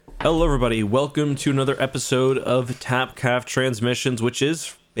Hello, everybody. Welcome to another episode of Tap Calf Transmissions, which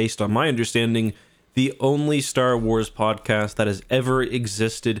is, based on my understanding, the only Star Wars podcast that has ever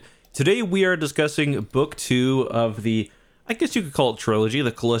existed. Today, we are discussing Book 2 of the, I guess you could call it trilogy,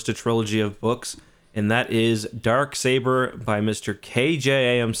 the Callista trilogy of books, and that is Darksaber by Mr.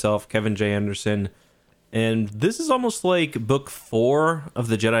 KJA himself, Kevin J. Anderson. And this is almost like Book 4 of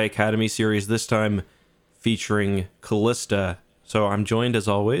the Jedi Academy series, this time featuring Callista. So I'm joined, as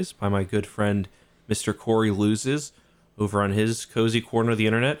always, by my good friend, Mr. Corey Loses, over on his cozy corner of the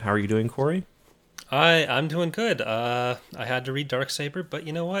internet. How are you doing, Corey? I'm doing good. I had to read Darksaber, but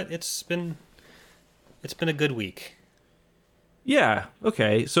you know what? It's been a good week. Yeah,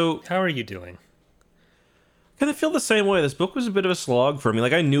 okay. So How are you doing? kind of feel the same way. This book was a bit of a slog for me.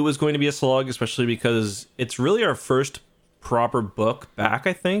 Like, I knew it was going to be a slog, especially because it's really our first proper book back,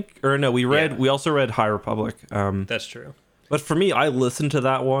 I think. Or no, we also read High Republic. That's true. But for me, I listened to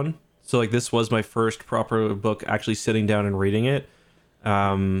that one. So, like, this was my first proper book actually sitting down and reading it.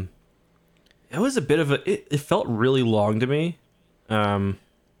 It was a bit of it felt really long to me.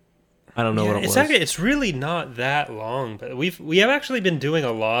 I don't know what it was. It's really not that long, but we have actually been doing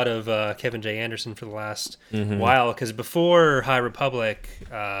a lot of Kevin J. Anderson for the last while, because before High Republic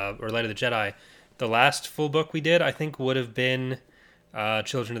or Light of the Jedi, the last full book we did, I think, would have been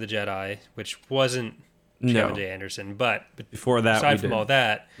Children of the Jedi, which wasn't Kevin J. Anderson, but before that, aside from all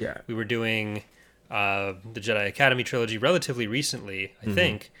that, yeah, we were doing the Jedi Academy trilogy relatively recently, I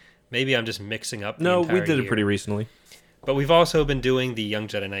think. Maybe I'm just mixing up the entire we did year. it pretty recently. But we've also been doing the Young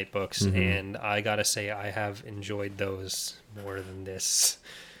Jedi Knight books, and I gotta say I have enjoyed those more than this.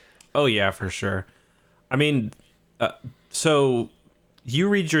 Oh yeah, for sure. I mean, so you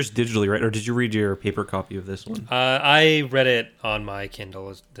read yours digitally, right? Or did you read your paper copy of this one? I read it on my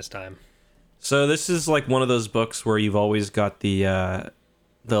Kindle this time. So this is like one of those books where you've always got the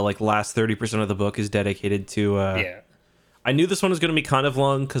like last 30% of the book is dedicated to Yeah. I knew this one was going to be kind of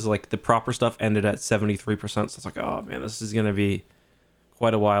long because like the proper stuff ended at 73%, so it's like, oh man, this is going to be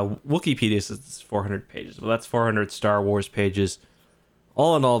quite a while. Wikipedia says it's 400 pages. Well, that's 400 Star Wars pages.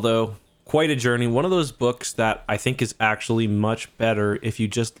 All in all, though, quite a journey. One of those books that I think is actually much better if you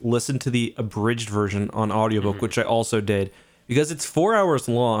just listen to the abridged version on audiobook, which I also did, because it's 4 hours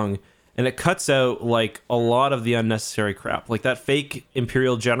long and it cuts out like a lot of the unnecessary crap. Like that fake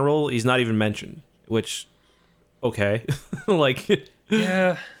Imperial General, he's not even mentioned, which... okay. Like,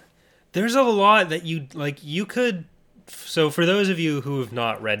 Yeah. There's a lot that you could. So for those of you who have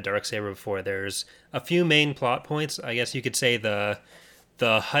not read Darksaber before, there's a few main plot points. I guess you could say the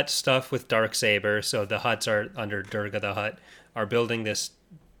Hutt stuff with Darksaber. So the Hutts are under Durga the Hutt, are building this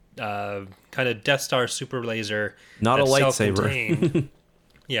kind of Death Star super laser. not a that's lightsaber. self-contained.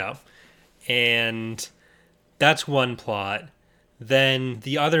 Yeah. And that's one plot. Then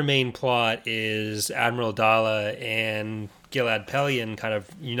the other main plot is Admiral Dala and Gilad Pellaeon kind of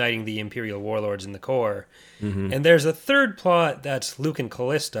uniting the Imperial warlords in the core. And there's a third plot that's Luke and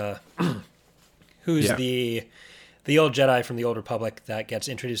Callista, who's the old Jedi from the Old Republic that gets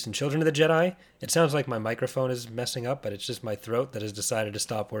introduced in Children of the Jedi. It sounds like my microphone is messing up, but it's just my throat that has decided to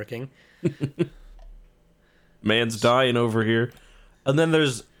stop working. Man's dying over here. And then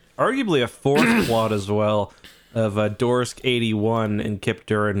there's arguably a fourth plot as well of Dorsk 81 and Kip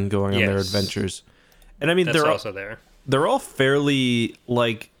Durin going on their adventures. And I mean, That's also there. They're all fairly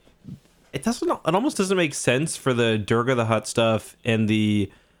like it almost doesn't make sense for the Durga the Hutt stuff and the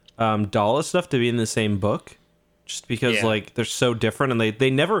Dala stuff to be in the same book, just because like they're so different, and they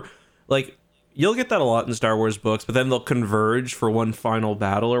never like you'll get that a lot in Star Wars books, but then they'll converge for one final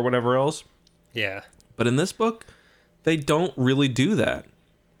battle or whatever else. Yeah. But in this book, they don't really do that.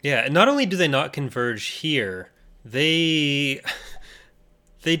 Yeah, and not only do they not converge here, they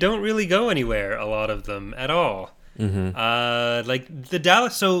don't really go anywhere, a lot of them, at all. Like the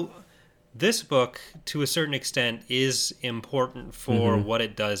Dallas. So this book, to a certain extent, is important for what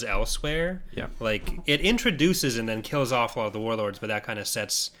it does elsewhere. Yeah. Like, it introduces and then kills off a lot of the warlords, but that kind of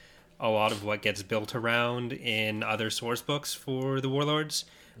sets a lot of what gets built around in other source books for the warlords.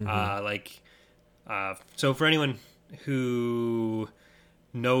 So for anyone who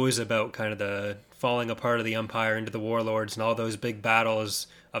knows about kind of the falling apart of the Empire into the warlords and all those big battles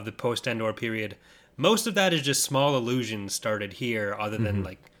of the post-Endor period, most of that is just small allusions started here, other than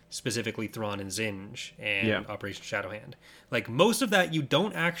like specifically Thrawn and Zinj and Operation Shadowhand. Like, most of that you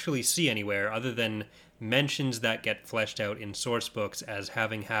don't actually see anywhere other than mentions that get fleshed out in source books as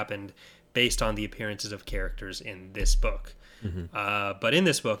having happened based on the appearances of characters in this book. But in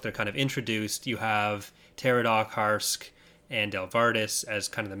this book, they're kind of introduced. You have Teradok, Harsk, and Delvardis as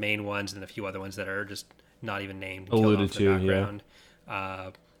kind of the main ones, and a few other ones that are just not even named. Alluded to, background.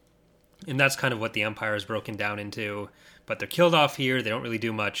 And that's kind of what the Empire is broken down into. But they're killed off here. They don't really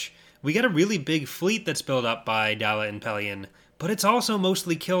do much. We get a really big fleet that's built up by Dalla and Pelion, but it's also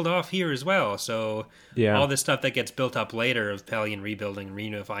mostly killed off here as well. So all this stuff that gets built up later of Pelion rebuilding and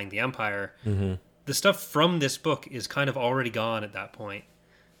reunifying the Empire, the stuff from this book is kind of already gone at that point.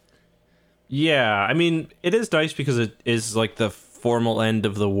 Yeah, I mean, it is nice because it is like the formal end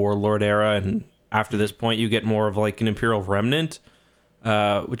of the Warlord era, and after this point you get more of like an Imperial remnant,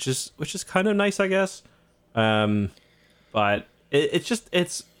 which is kind of nice, I guess. But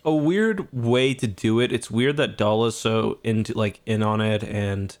it's a weird way to do it. It's weird that Dalla's so in on it,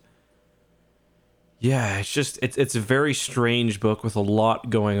 and yeah, it's a very strange book with a lot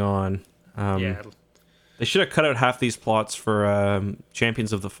going on. They should have cut out half these plots for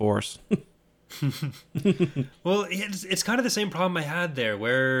Champions of the Force. Well, it's kind of the same problem I had there,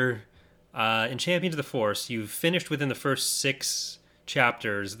 where in Champions of the Force, you've finished within the first 6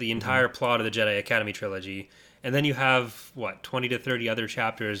 chapters the entire plot of the Jedi Academy trilogy, and then you have 20 to 30 other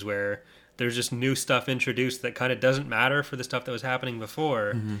chapters where there's just new stuff introduced that kind of doesn't matter for the stuff that was happening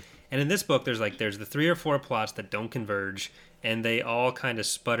before. And in this book, there's the 3 or 4 plots that don't converge, and they all kind of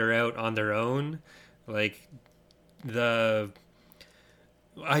sputter out on their own.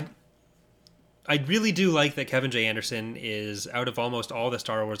 I really do like that Kevin J. Anderson is, out of almost all the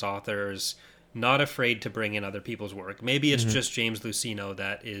Star Wars authors, not afraid to bring in other people's work. Maybe it's just James Luceno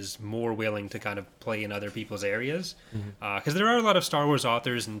that is more willing to kind of play in other people's areas. Because there are a lot of Star Wars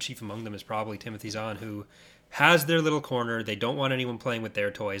authors, and chief among them is probably Timothy Zahn, who has their little corner. They don't want anyone playing with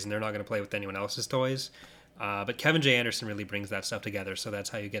their toys, and they're not going to play with anyone else's toys. But Kevin J. Anderson really brings that stuff together, so that's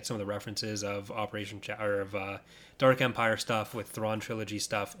how you get some of the references of Dark Empire stuff with Thrawn trilogy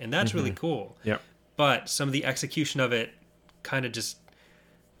stuff, and that's really cool. Yeah. But some of the execution of it kind of just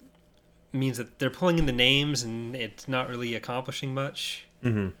means that they're pulling in the names, and it's not really accomplishing much.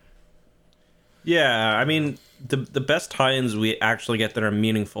 Yeah, I mean, the best tie-ins we actually get that are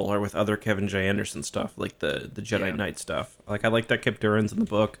meaningful are with other Kevin J. Anderson stuff, like the Jedi Knight stuff. Like, I like that Kip Duran's in the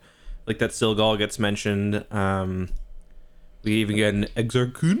book. Like that Silgal gets mentioned. We even get an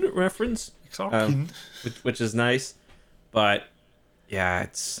Exar Kun reference, which is nice. But yeah,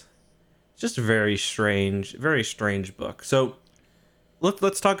 it's just a very strange book. So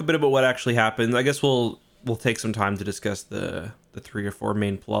let's talk a bit about what actually happened. I guess we'll take some time to discuss the 3 or 4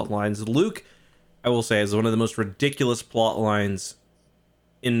 main plot lines. Luke, I will say, is one of the most ridiculous plot lines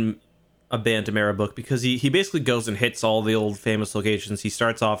in a Bantam era book, because he basically goes and hits all the old famous locations. He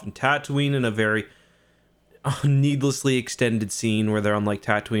starts off in Tatooine in a very needlessly extended scene where they're on like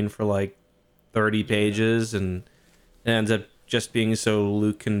Tatooine for like 30 pages, and it ends up just being so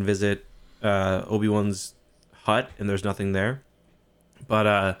Luke can visit Obi-Wan's hut, and there's nothing there.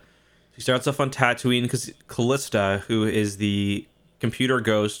 But he starts off on Tatooine because Callista, who is the computer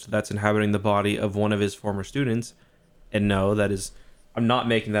ghost that's inhabiting the body of one of his former students, and no, that is, I'm not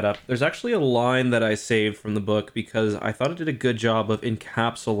making that up. There's actually a line that I saved from the book because I thought it did a good job of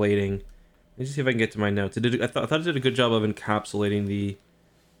encapsulating. Let me just see if I can get to my notes. I thought it did a good job of encapsulating the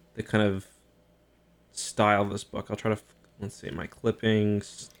kind of style of this book. I'll try to, let's see, my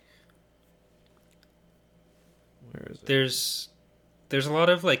clippings. Where is it? There's a lot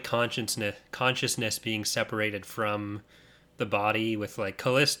of like consciousness being separated from the body, with like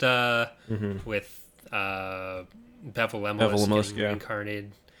Callista, with Bevel Lemos getting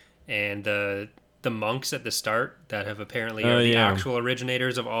reincarnated, and the monks at the start that have apparently are the actual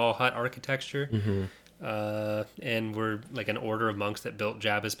originators of all hut architecture, and were like an order of monks that built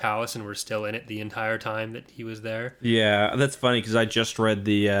Jabba's palace and were still in it the entire time that he was there. Yeah, that's funny because I just read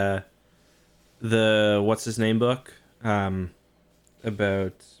the what's his name book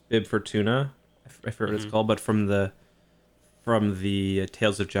about Bib Fortuna. I forget what it's called, but from the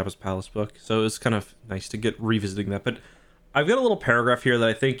Tales of Jabba's Palace book. So it was kind of nice to get revisiting that. But I've got a little paragraph here that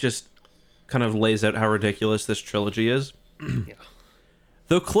I think just kind of lays out how ridiculous this trilogy is.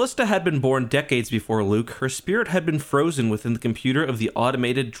 Though Callista had been born decades before Luke, her spirit had been frozen within the computer of the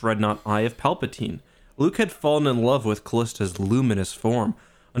automated dreadnought Eye of Palpatine. Luke had fallen in love with Callista's luminous form,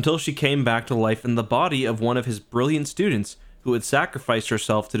 until she came back to life in the body of one of his brilliant students who had sacrificed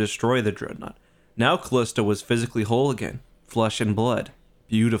herself to destroy the dreadnought. Now Callista was physically whole again, flesh and blood,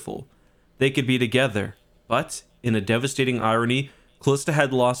 beautiful. They could be together, but, in a devastating irony, Callista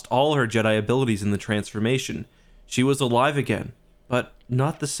had lost all her Jedi abilities in the transformation. She was alive again, but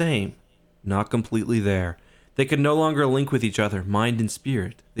not the same, not completely there. They could no longer link with each other, mind and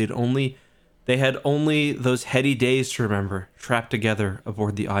spirit. They had only those heady days to remember, trapped together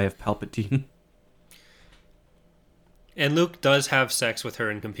aboard the Eye of Palpatine. And Luke does have sex with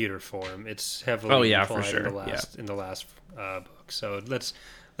her in computer form. It's heavily implied for sure. in the last book. So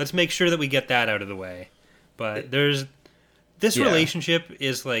let's make sure that we get that out of the way. But there's this relationship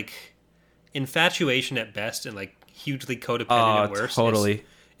is like infatuation at best and like hugely codependent at worst. Totally.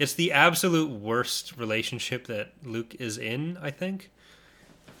 It's the absolute worst relationship that Luke is in, I think.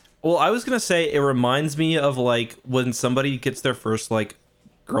 Well, I was going to say it reminds me of like when somebody gets their first like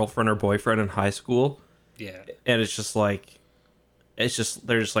girlfriend or boyfriend in high school. Yeah. And it's just like they're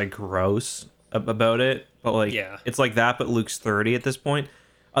just like gross about it. But like it's like that, but Luke's 30 at this point.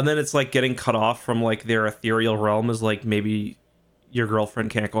 And then it's like getting cut off from like their ethereal realm is like maybe your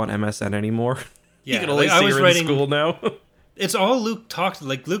girlfriend can't go on MSN anymore. Yeah, you can only see her in school now. It's all Luke talked.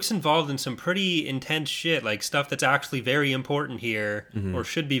 Like Luke's involved in some pretty intense shit, like stuff that's actually very important here, or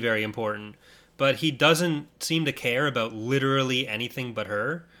should be very important. But he doesn't seem to care about literally anything but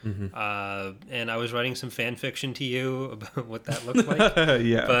her. And I was writing some fan fiction to you about what that looked like.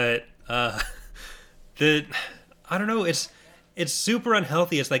 Yeah, but I don't know. It's super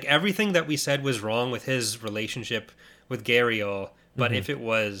unhealthy. It's like everything that we said was wrong with his relationship with Gariel, but if it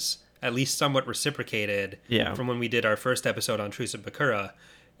was at least somewhat reciprocated from when we did our first episode on Truce at Bakura.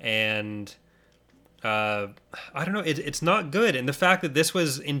 And I don't know, it's not good. And the fact that this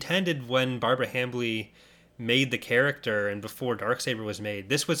was intended when Barbara Hambly made the character and before Darksaber was made,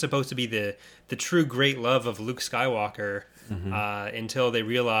 this was supposed to be the true great love of Luke Skywalker until they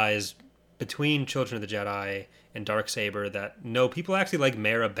realized between Children of the Jedi and Darksaber that no, people actually like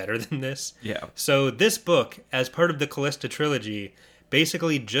Mara better than this. Yeah. So this book, as part of the Callista trilogy,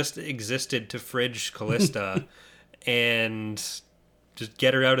 basically just existed to fridge Callista and just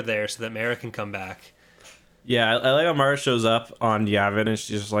get her out of there so that Mara can come back. Yeah, I like how Mara shows up on Yavin and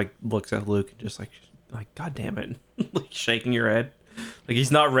she just like looks at Luke and just like God damn it, like shaking your head, like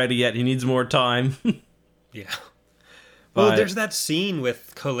he's not ready yet. He needs more time. Yeah. Well, there's that scene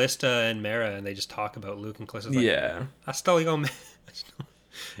with Callista and Mara, and they just talk about Luke and Callista. Like, yeah, I stole your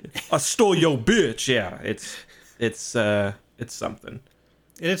I stole your bitch. Yeah, it's something.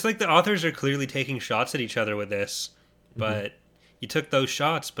 And it's like the authors are clearly taking shots at each other with this, but you took those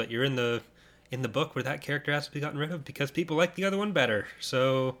shots, but you're in the book where that character has to be gotten rid of because people like the other one better.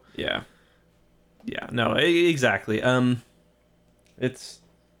 So yeah, no, exactly. It's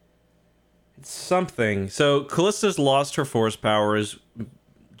something. So Callista's lost her force powers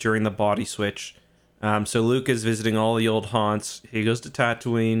during the body switch. So Luke is visiting all the old haunts. He goes to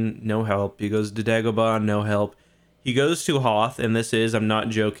Tatooine, no help. He goes to Dagobah, no help. He goes to Hoth, and this is, I'm not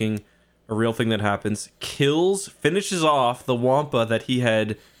joking, a real thing that happens. Finishes off the Wampa that he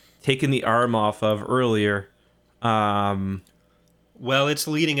had taken the arm off of earlier. Well, it's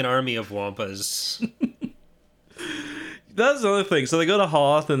leading an army of Wampas. That's another thing. So they go to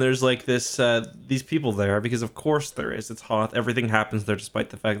Hoth, and there's like this these people there, because of course there is. It's Hoth. Everything happens there,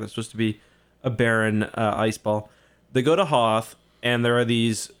 despite the fact that it's supposed to be a barren ice ball. They go to Hoth, and there are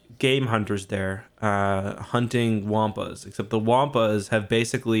these game hunters there hunting Wampas, except the Wampas have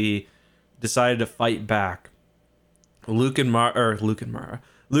basically decided to fight back. Luke and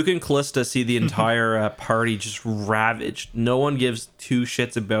Callista see the entire party just ravaged. No one gives two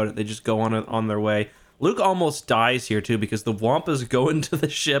shits about it. They just go on their way. Luke almost dies here too because the Wampas go into the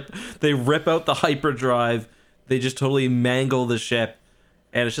ship. They rip out the hyperdrive. They just totally mangle the ship,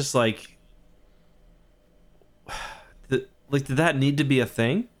 and it's just like, did that need to be a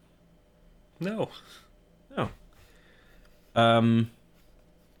thing? No.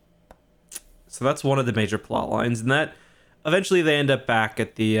 So that's one of the major plot lines, and that eventually they end up back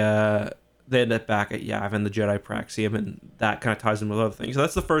at Yavin, the Jedi Praxium, and that kind of ties in with other things. So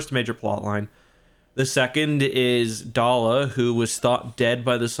that's the first major plot line. The second is Dala, who was thought dead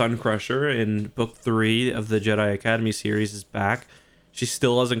by the Sun Crusher in Book 3 of the Jedi Academy series, is back. She's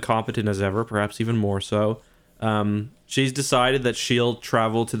still as incompetent as ever, perhaps even more so. She's decided that she'll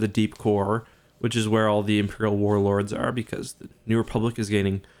travel to the Deep Core, which is where all the Imperial warlords are, because the New Republic is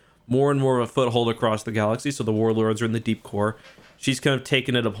gaining more and more of a foothold across the galaxy, so the warlords are in the Deep Core. She's kind of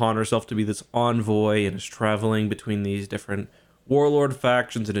taken it upon herself to be this envoy and is traveling between these different warlord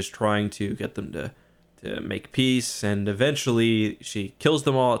factions and is trying to get them to make peace, and eventually she kills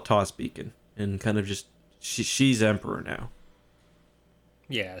them all at Toss Beacon and kind of just she's emperor now.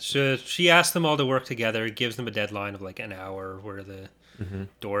 Yeah, so she asks them all to work together, gives them a deadline of like an hour where the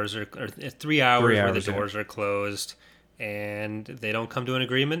doors are, or 3 hours where the doors are closed, and they don't come to an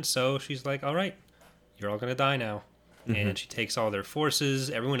agreement. So she's like, all right, you're all going to die now. And she takes all their forces.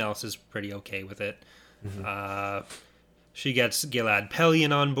 Everyone else is pretty okay with it. She gets Gilad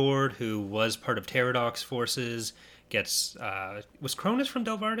Pelion on board, who was part of Pterodoc's forces. Was Cronus from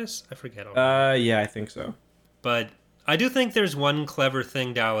Delvardis? I forget. Yeah, I think so. But I do think there's one clever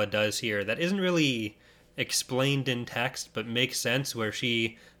thing Dala does here that isn't really explained in text but makes sense, where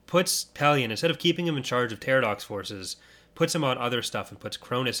she puts Pelion, instead of keeping him in charge of Pterodox forces, puts him on other stuff and puts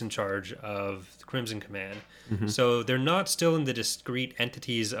Cronus in charge of the Crimson Command. So they're not still in the discrete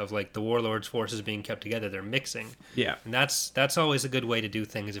entities of like the Warlord's forces being kept together. They're mixing. Yeah. And that's always a good way to do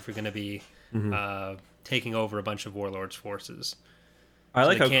things if you're going to be taking over a bunch of Warlord's forces. I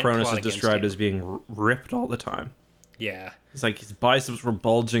like they how can't Cronus plot is against described you. as being ripped all the time. Yeah. It's like his biceps were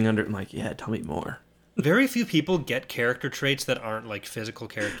bulging under. I'm like, yeah, tell me more. Very few people get character traits that aren't like physical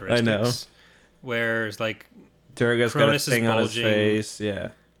characteristics. I know. Whereas like Durga's got a Cronus is thing on his bulging. face. Yeah.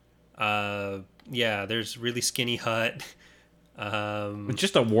 Yeah, there's really skinny Hut.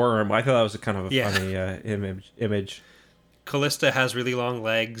 Just a worm. I thought that was a kind of a Yeah. funny image. Callista has really long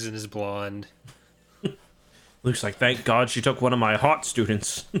legs and is blonde. Luke's like, thank God she took one of my hot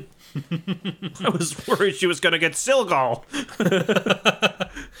students. I was worried she was going to get Silgal.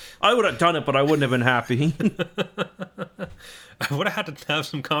 I would have done it, but I wouldn't have been happy. I would have had to have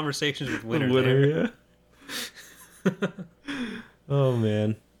some conversations with Winter there. Yeah. Oh,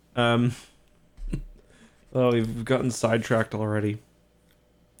 man. Oh, we've gotten sidetracked already.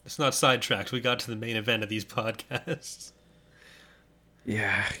 It's not sidetracked. We got to the main event of these podcasts.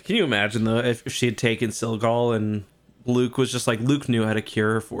 Yeah. Can you imagine, though, if she had taken Silgal and Luke was just like, Luke knew how to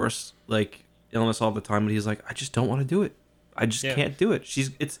cure her force, like, illness all the time, but he's like, I just don't want to do it. I just can't do it.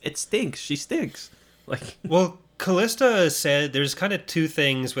 It stinks. She stinks. Like, Well, Callista said there's kind of two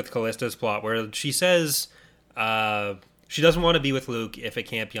things with Callista's plot where she says she doesn't want to be with Luke if it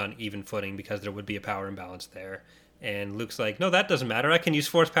can't be on even footing because there would be a power imbalance there. And Luke's like, no, that doesn't matter. I can use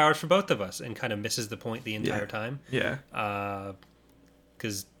force powers for both of us, and kind of misses the point the entire time. yeah.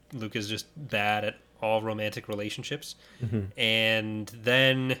 Because Luke is just bad at all romantic relationships. And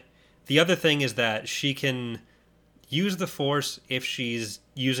then the other thing is that she can use the Force if she's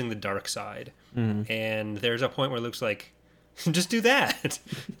using the dark side. And there's a point where Luke's like, just do that.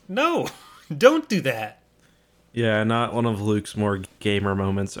 No, don't do that. Yeah, not one of Luke's more gamer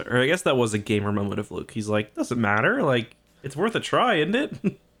moments. Or I guess that was a gamer moment of Luke. He's like, doesn't matter. Like, it's worth a try, isn't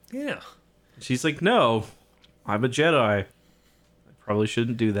it? Yeah. She's like, no, I'm a Jedi. I probably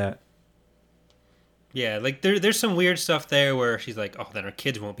shouldn't do that. Yeah, like there's some weird stuff there where she's like, oh, then our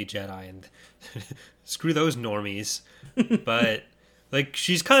kids won't be Jedi, and screw those normies. But like,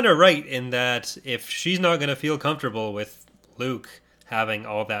 she's kind of right in that if she's not going to feel comfortable with Luke having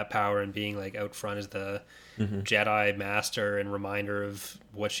all that power and being like out front as the Jedi master and reminder of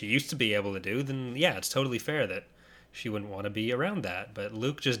what she used to be able to do, then yeah, it's totally fair that she wouldn't want to be around that. But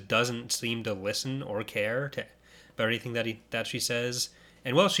Luke just doesn't seem to listen or care about anything that she says.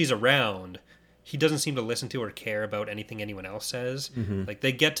 And while she's around, he doesn't seem to listen to or care about anything anyone else says. Like,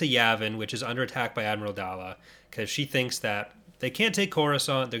 they get to Yavin, which is under attack by Admiral Dalla, because she thinks that they can't take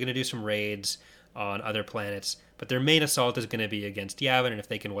Coruscant. They're going to do some raids on other planets, but their main assault is going to be against Yavin, and if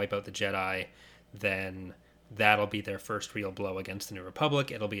they can wipe out the Jedi, then that'll be their first real blow against the New Republic.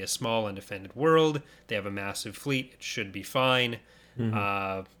 It'll be a small, undefended world. They have a massive fleet. It should be fine.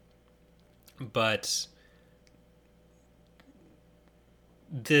 But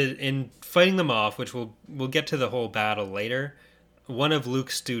in fighting them off, which we'll get to the whole battle later, one of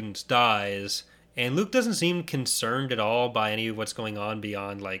Luke's students dies, and Luke doesn't seem concerned at all by any of what's going on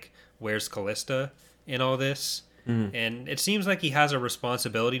beyond, like, where's Callista in all this. And it seems like he has a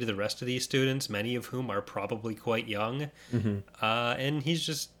responsibility to the rest of these students, many of whom are probably quite young, and he's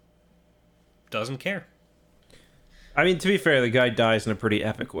just doesn't care. I mean, to be fair, the guy dies in a pretty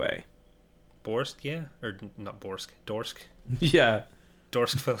epic way. Borsk, yeah? Or not Borsk, Dorsk? Yeah.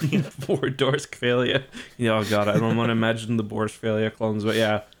 Dorskfalia. Poor Dorskfalia. Yeah, oh god, I don't want to imagine the Borskfalia clones, but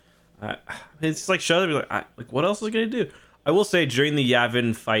yeah. It's like, shut up. Like, what else is he going to do? I will say, during the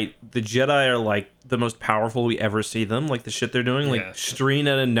Yavin fight, the Jedi are, like, the most powerful we ever see them. Like, the shit they're doing. Like, Streen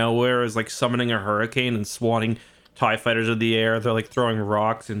out of nowhere is, like, summoning a hurricane and swatting TIE fighters in the air. They're, like, throwing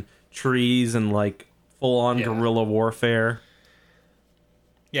rocks and trees and, like, full-on guerrilla warfare.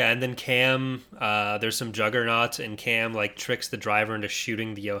 Yeah, and then Cam, there's some Juggernauts, and Cam, like, tricks the driver into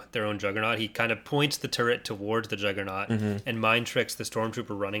shooting their own Juggernaut. He kind of points the turret towards the Juggernaut and mind tricks the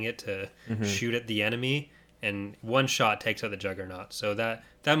Stormtrooper running it to shoot at the enemy, and one shot takes out the Juggernaut. So that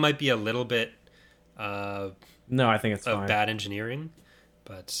might be a little bit No, I think it's of fine. bad engineering,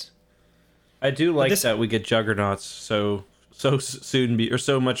 but I do like that we get Juggernauts so soon, or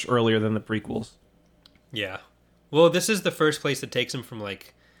so much earlier than the prequels. yeah. Well, this is the first place that takes him from,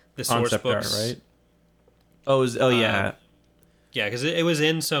 like, the source Concept books. art, right? Yeah. Yeah, because it was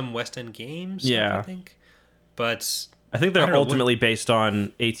in some West End games, Yeah. I think. But I think I they're don't know, ultimately based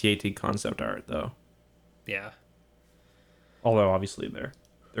on AT-AT concept art, though. yeah. Although obviously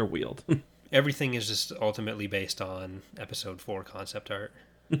they're wheeled. everything is just ultimately based on episode 4 concept art.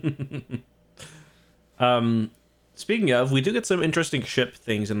 Speaking of, we do get some interesting ship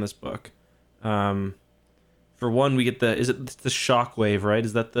things in this book. For one, we get the Shockwave, right?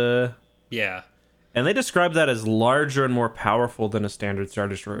 Is that the... Yeah. And they describe that as larger and more powerful than a standard Star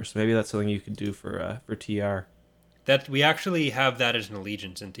Destroyer. So maybe that's something you could do for TR. That we actually have that as an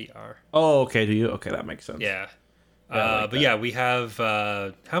allegiance in TR. Oh, okay. Do you? Okay, that makes sense. Yeah. But yeah, we have...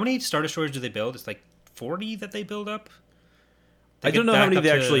 how many Star Destroyers do they build? It's like 40 that they build up? I don't know how many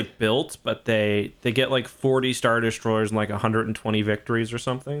they actually built, but they get like 40 Star Destroyers and like 120 victories or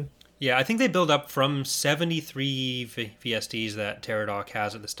something. Yeah, I think they build up from 73 VSDs that Pterodoc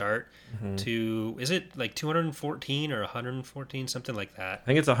has at the start to, is it like 214 or 114, something like that? I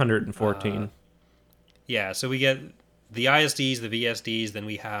think it's 114. Yeah, so we get the ISDs, the VSDs, then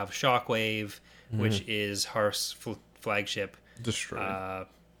we have Shockwave, which is Hearth's flagship. Destroyed.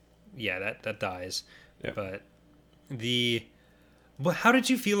 Yeah, that dies. Yeah. But how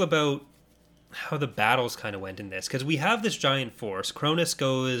did you feel about how the battles kind of went in this? Because we have this giant force. Cronus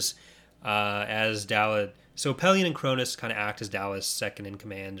goes as Dalla. So Pelion and Cronus kind of act as Dalla's second in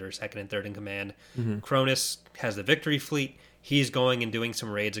command or second and third in command. Cronus has the Victory Fleet. He's going and doing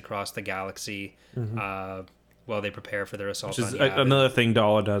some raids across the galaxy while they prepare for their assault Which is on Yavin. another thing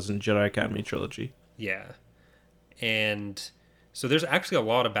Dalla does in Jedi Academy Trilogy. Yeah. And so there's actually a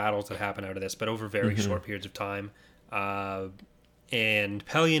lot of battles that happen out of this, but over very short periods of time. And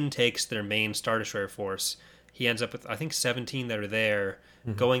Pelion takes their main Star Destroyer force. He ends up with, I think, 17 that are there,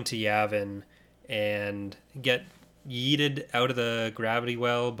 going to Yavin and get yeeted out of the gravity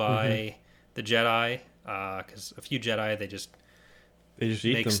well by the Jedi. Because a few Jedi, they just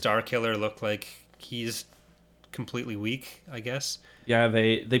make Starkiller look like he's completely weak, I guess. Yeah,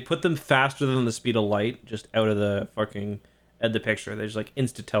 they put them faster than the speed of light, just out of the fucking the picture. They just like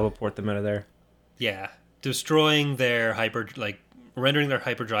insta teleport them out of there. Yeah, destroying their rendering their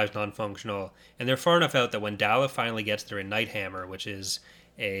hyperdrives non-functional, and they're far enough out that when Dalla finally gets there in Nighthammer, which is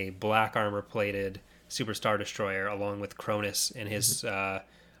a black armor-plated Super Star Destroyer, along with Cronus and his, I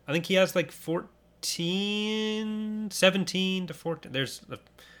think he has like 17 to 14. There's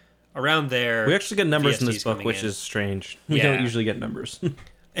around there. We actually get numbers in this VSDs book, which is strange. We don't usually get numbers.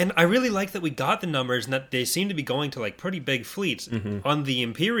 And I really like that we got the numbers and that they seem to be going to like pretty big fleets on the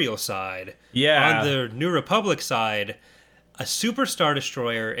Imperial side. Yeah. On the New Republic side, a Super Star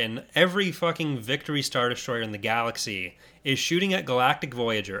Destroyer and every fucking Victory Star Destroyer in the galaxy is shooting at Galactic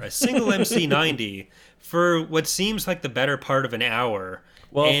Voyager, a single MC-90, for what seems like the better part of an hour,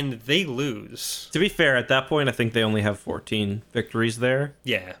 and they lose. To be fair, at that point, I think they only have 14 victories there.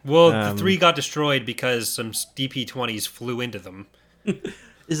 Yeah. Well, the 3 got destroyed because some DP-20s flew into them.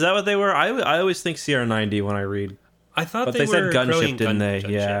 Is that what they were? I always think CR-90 when I read. I thought but they said gunship, didn't they?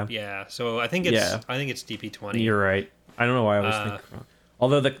 Gunship. Yeah. So I think it's DP-20. You're right. I don't know why I always think wrong.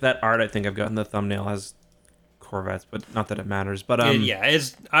 Although that art I think I've got in the thumbnail has Corvettes, but not that it matters. But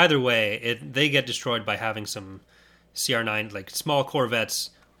it's either way. They get destroyed by having some CR9 like small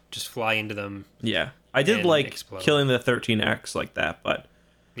Corvettes just fly into them. Yeah, I did like explode. Killing the 13X like that, but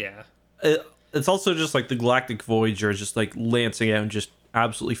yeah, it's also just like the Galactic Voyager is just like lancing out and just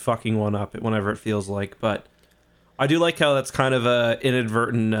absolutely fucking one up whenever it feels like. But I do like how that's kind of a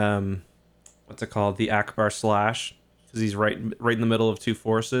inadvertent what's it called, the Akbar slash, because he's right in the middle of two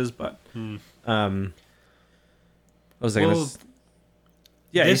forces. But what was I gonna?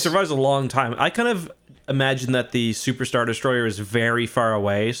 Yeah, he survives a long time. I kind of imagine that the Super Star Destroyer is very far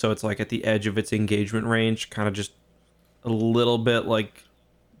away, so it's like at the edge of its engagement range, kind of just a little bit like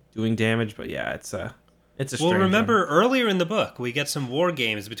doing damage. But yeah, it's a well, remember earlier in the book we get some war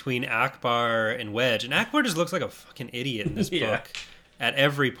games between Akbar and Wedge, and Akbar just looks like a fucking idiot in this book at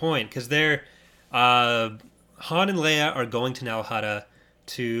every point, because they're Han and Leia are going to Nal Hutta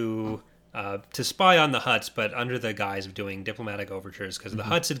to spy on the Hutts, but under the guise of doing diplomatic overtures, because the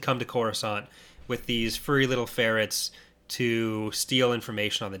Hutts had come to Coruscant with these furry little ferrets to steal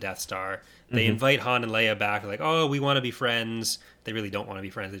information on the Death Star. They invite Han and Leia back, like, oh, we want to be friends. They really don't want to be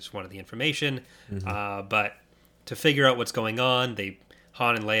friends. They just wanted the information. But to figure out what's going on,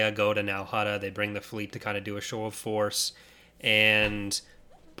 Han and Leia go to Nal Hutta. They bring the fleet to kind of do a show of force. And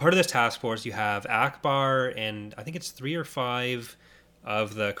part of this task force, you have Akbar and I think it's 3 or 5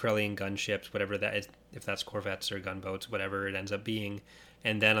 of the Corellian gunships, whatever that is, if that's corvettes or gunboats, whatever it ends up being.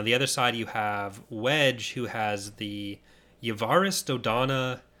 And then on the other side, you have Wedge, who has the Yavaris,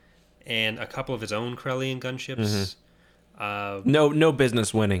 Dodonna, and a couple of his own Corellian gunships. No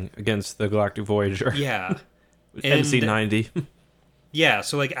business winning against the Galactic Voyager. Yeah. MC-90. Yeah,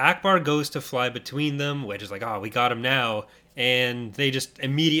 so like Akbar goes to fly between them, Wedge is like, oh, we got him now. and they just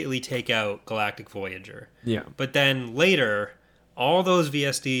immediately take out Galactic Voyager. Yeah. But then later, all those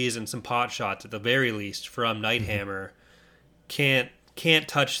VSDs and some pot shots at the very least from Nighthammer can't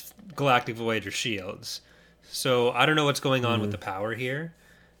touch Galactic Voyager shields. So I don't know what's going on with the power here,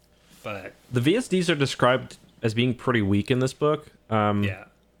 but The VSDs are described as being pretty weak in this book. yeah.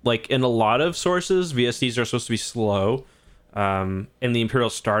 Like in a lot of sources, VSDs are supposed to be slow, and the Imperial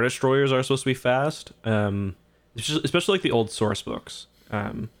Star Destroyers are supposed to be fast. Especially like the old source books.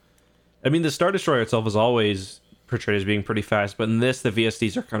 I mean, the Star Destroyer itself is always portrayed as being pretty fast, but in this, the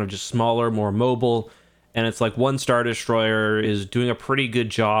VSDs are kind of just smaller, more mobile, and it's like one Star Destroyer is doing a pretty good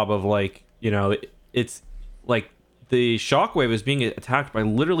job of like, it's like the Shockwave is being attacked by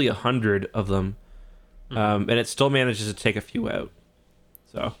literally 100 of them, and it still manages to take a few out.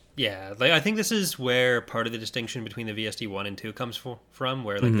 So Yeah, like I think this is where part of the distinction between the VSD 1 and 2 comes from,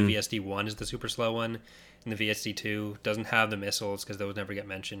 where like the VSD 1 is the super slow one, and the VSD 2 doesn't have the missiles because those never get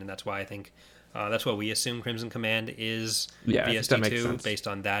mentioned, and that's why I think that's what we assume Crimson Command is VSD 2 based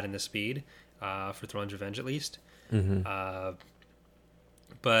on that and the speed for Thrawn's Revenge at least. But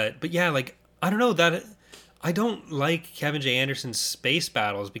yeah, like I don't know that. I don't like Kevin J. Anderson's space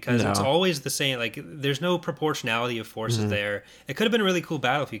battles because it's always the same. Like, there's no proportionality of forces there. It could have been a really cool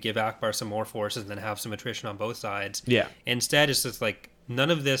battle if you give Akbar some more forces and then have some attrition on both sides. Yeah. Instead, it's just like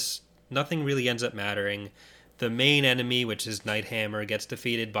nothing really ends up mattering. The main enemy, which is Nighthammer, gets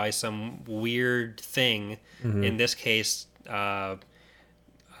defeated by some weird thing. In this case,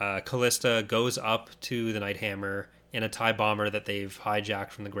 Callista goes up to the Nighthammer in a TIE bomber that they've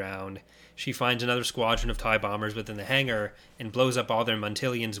hijacked from the ground. She finds another squadron of TIE bombers within the hangar and blows up all their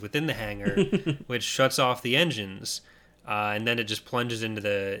Mantillions within the hangar, which shuts off the engines. And then it just plunges into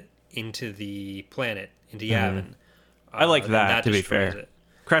the planet, into Yavin. I like that to be fair.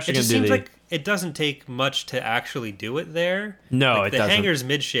 Crashing it just into seems like it doesn't take much to actually do it there. No, like, it the doesn't. hangar's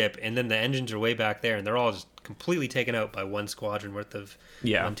midship, and then the engines are way back there, and they're all just completely taken out by one squadron worth of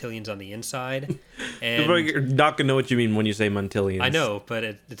Mantillions on the inside. And You're not gonna know what you mean when you say Mantillions. I know, but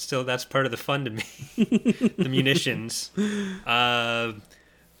it's still, that's part of the fun to me. The munitions.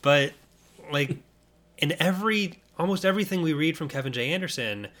 But like in almost everything we read from Kevin J.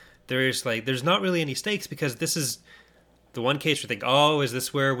 Anderson, there's not really any stakes because this is the one case we think, oh, is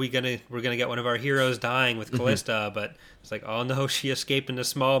this where we're gonna get one of our heroes dying with Callista? But it's like, oh no, she escaped in a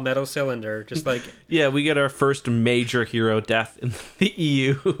small metal cylinder. Just like yeah, we get our first major hero death in the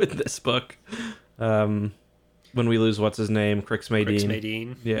EU in this book. When we lose what's his name, Crix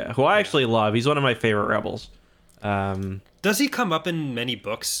Madine. Yeah, who I actually love. He's one of my favorite rebels. Does he come up in many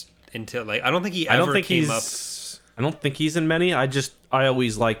books? Until like, I don't think he ever came up. I don't think he's in many. I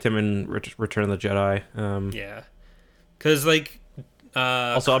always liked him in Return of the Jedi. Yeah. Because, like,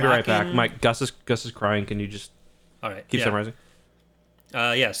 also, I'll be right back. Mike, Gus is crying. Can you just keep summarizing?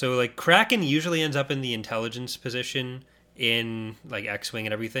 So, like, Kraken usually ends up in the intelligence position in, like, X-Wing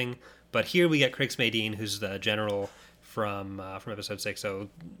and everything. But here we get Crix Madine, who's the general from Episode 6. So,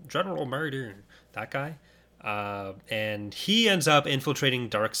 General Madine, that guy. And he ends up infiltrating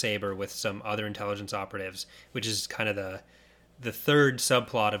Darksaber with some other intelligence operatives, which is kind of the third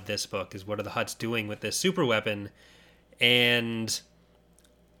subplot of this book, is what are the Hutts doing with this super weapon. And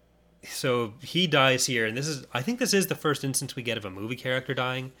so he dies here, and I think this is the first instance we get of a movie character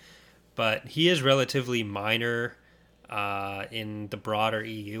dying, but he is relatively minor in the broader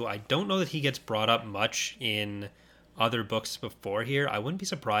EU. I don't know that he gets brought up much in other books before here. I wouldn't be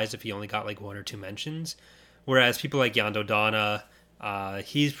surprised if he only got like one or two mentions, whereas people like Yando Dana,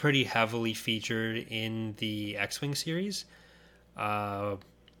 he's pretty heavily featured in the X-Wing series.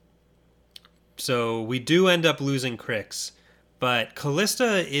 So we do end up losing Crix, but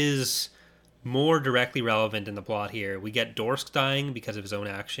Callista is more directly relevant in the plot here. We get Dorsk dying because of his own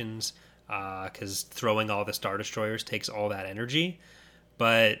actions, because throwing all the Star Destroyers takes all that energy.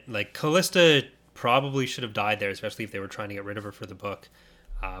 But like Callista probably should have died there, especially if they were trying to get rid of her for the book.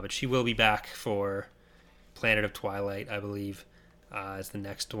 But she will be back for Planet of Twilight, I believe, as the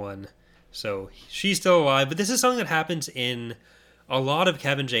next one. So she's still alive, but this is something that happens in a lot of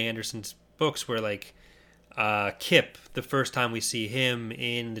Kevin J. Anderson's books where like Kip, the first time we see him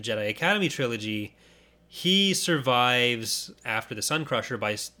in the Jedi Academy trilogy, he survives after the Sun Crusher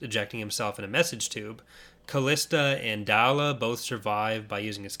by ejecting himself in a message tube. Callista and Dala both survive by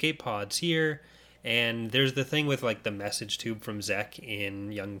using escape pods here, and there's the thing with like the message tube from Zek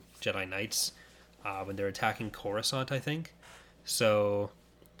in Young Jedi Knights when they're attacking Coruscant, I think. So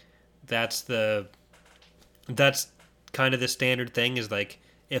that's kind of the standard thing, is like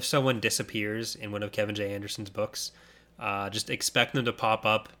if someone disappears in one of Kevin J. Anderson's books, just expect them to pop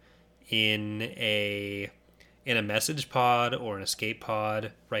up in in a message pod or an escape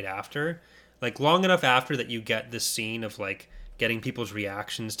pod right after. Like, long enough after that you get this scene of, like, getting people's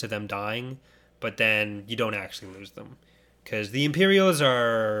reactions to them dying, but then you don't actually lose them. Because the Imperials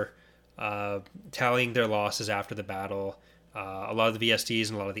are tallying their losses after the battle. A lot of the VSTs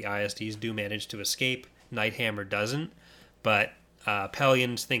and a lot of the ISDs do manage to escape. Nighthammer doesn't. But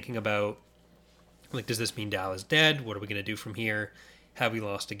Pellion's thinking about, like, does this mean Dala's dead? What are we going to do from here? Have we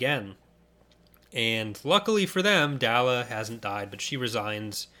lost again? And luckily for them, Dala hasn't died, but she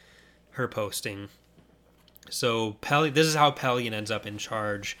resigns her posting. So this is how Pellion ends up in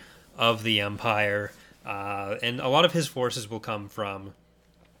charge of the Empire. And a lot of his forces will come from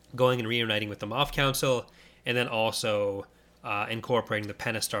going and reuniting with the Moff Council, and then also incorporating the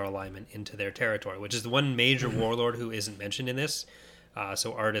Penastar alignment into their territory, which is the one major warlord who isn't mentioned in this.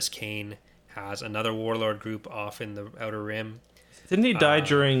 So Artus Kane has another warlord group off in the Outer Rim. Didn't he die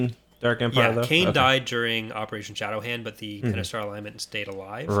during Dark Empire, though? Yeah, Kane died during Operation Shadowhand, but the Penastar alignment stayed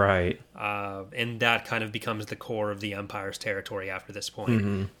alive. Right. And that kind of becomes the core of the Empire's territory after this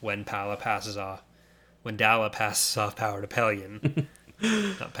point, when Dala passes off power to Pellion.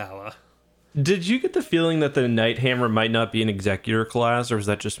 Not Pala. Did you get the feeling that the Nighthammer might not be an Executor class, or is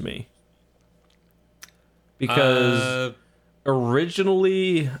that just me? Because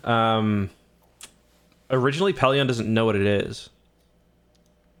originally Pellion doesn't know what it is.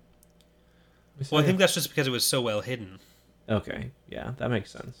 Well, I think that's just because it was so well hidden. Okay, yeah, that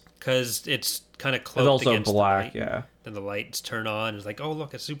makes sense. Because it's kind of cloaked It's also against black, the light. yeah. Then the lights turn on. It's like, oh,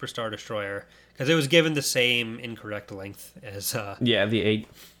 look, a Super Star Destroyer. Because it was given the same incorrect length as... yeah, the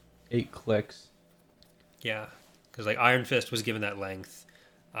eight clicks. Yeah, because like Iron Fist was given that length.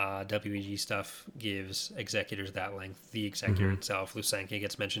 WEG stuff gives Executors that length. The Executor itself, Lusanke,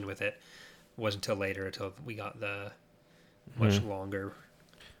 gets mentioned with it. It wasn't until later, until we got the much longer...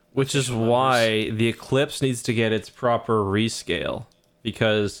 Which is why the Eclipse needs to get its proper rescale,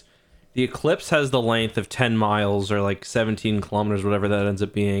 because the Eclipse has the length of 10 miles or like 17 kilometers, whatever that ends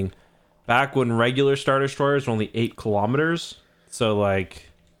up being, back when regular Star Destroyers were only 8 kilometers. So like,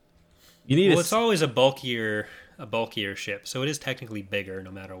 you need it's always a bulkier ship, so it is technically bigger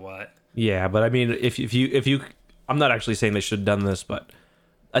no matter what. Yeah, but I mean, if you, I'm not actually saying they should have done this, but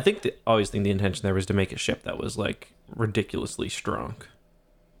I always think the intention there was to make a ship that was like ridiculously strong.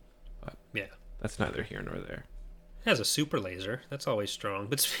 Yeah. That's neither here nor there. It has a super laser. That's always strong.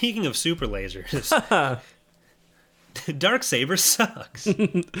 But speaking of super lasers, Darksaber sucks.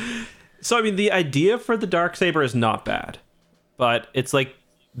 So, I mean, the idea for the Darksaber is not bad. But it's like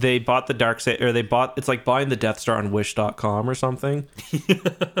they bought the Darksaber, or it's like buying the Death Star on Wish.com or something,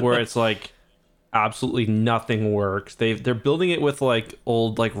 where it's like absolutely nothing works. They're building it with like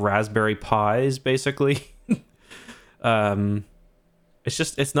old like Raspberry Pis, basically.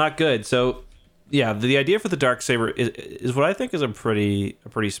 It's not good. So, yeah, the idea for the Darksaber is what I think is a pretty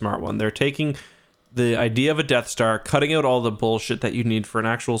smart one. They're taking the idea of a Death Star, cutting out all the bullshit that you need for an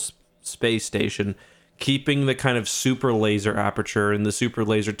actual space station, keeping the kind of super laser aperture and the super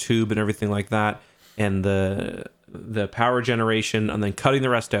laser tube and everything like that, and the power generation, and then cutting the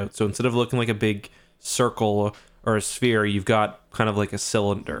rest out. So instead of looking like a big circle or a sphere, you've got kind of like a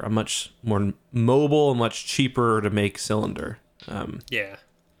cylinder, a much more mobile and much cheaper to make cylinder. Yeah.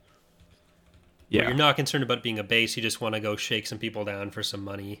 Yeah. Well, you're not concerned about being a base. You just want to go shake some people down for some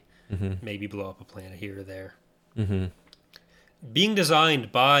money. Maybe blow up a planet here or there. Being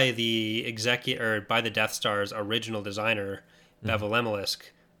designed by the by the Death Star's original designer, Bevel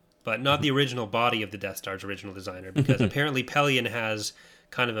Emelisk, but not the original body of the Death Star's original designer, because apparently Pellion has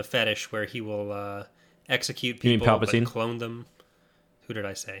kind of a fetish where he will execute people but clone them. Who did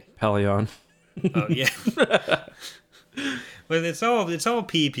I say? Pellion. Oh yeah. But it's all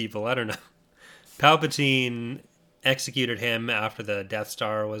P people. I don't know. Palpatine executed him after the Death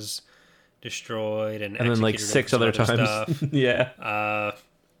Star was destroyed, and then like 6 other times. Yeah.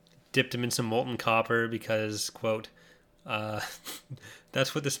 Dipped him in some molten copper because, quote,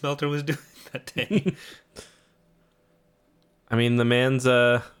 that's what the smelter was doing that day. I mean, the man's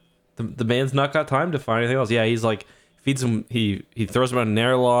the man's not got time to find anything else. Yeah, he's like feeds him. He throws him on an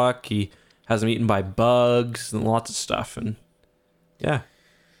airlock. He has him eaten by bugs and lots of stuff. And yeah,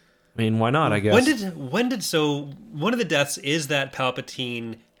 I mean, why not? I guess. One of the deaths is that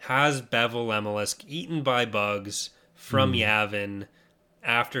Palpatine has Bevel Emelisk eaten by bugs from Yavin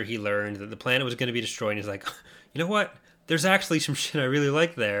after he learned that the planet was going to be destroyed. And he's like, you know what? There's actually some shit I really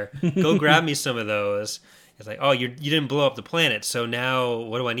like there. Go grab me some of those. It's like, oh, you didn't blow up the planet, so now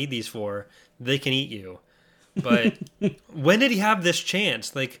what do I need these for? They can eat you. But when did he have this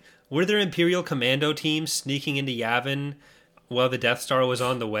chance? Like, were there Imperial commando teams sneaking into Yavin while the Death Star was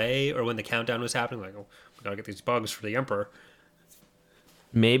on the way, or when the countdown was happening? Like, oh, gotta get these bugs for the Emperor.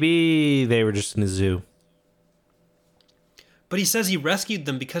 Maybe they were just in a zoo. But he says he rescued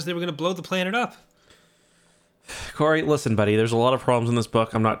them because they were going to blow the planet up. Corey, listen, buddy. There's a lot of problems in this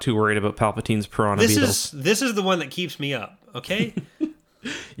book. I'm not too worried about Palpatine's piranha beetles. This is the one that keeps me up. Okay.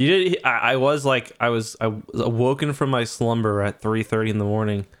 You did. I was awoken from my slumber at 3:30 in the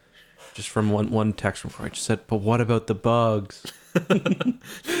morning, just from one text from Corey. I just said, "But what about the bugs?"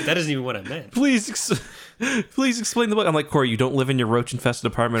 That isn't even what I meant. Please explain the bug. I'm like, Corey, you don't live in your roach-infested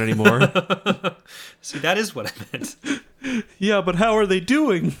apartment anymore. See, that is what I meant. Yeah, but how are they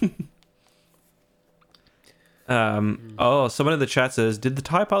doing? Someone in the chat says, did the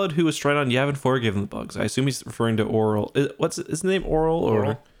TIE pilot who was stranded on Yavin 4 give him the bugs? I assume he's referring to Oral. What's his name?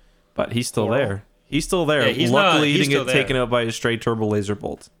 Oral? But he's still there. He's still there. Yeah, Luckily, he he's didn't get still taken there. out by a stray turbo laser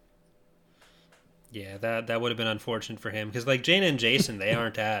bolt. Yeah, that would have been unfortunate for him because like Jaina and Jason, they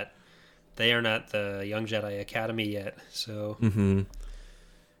aren't at the Young Jedi Academy yet. So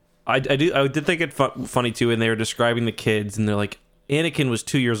I did think it funny too, and they were describing the kids, and they're like, Anakin was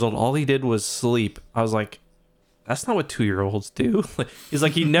 2 years old. All he did was sleep. I was like, that's not what 2-year-olds do. He's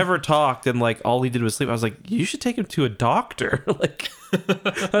like, he never talked, and like all he did was sleep. I was like, you should take him to a doctor. Like,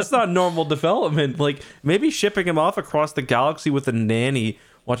 that's not normal development. Like, maybe shipping him off across the galaxy with a nanny,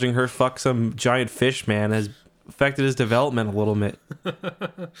 watching her fuck some giant fish man, has affected his development a little bit.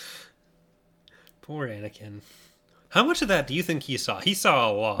 Poor Anakin. How much of that do you think he saw? He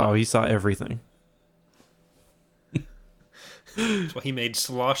saw a lot. Oh, he saw everything. That's why he made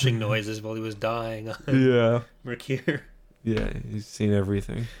sloshing noises while he was dying on Yeah. Mercure. Yeah, he's seen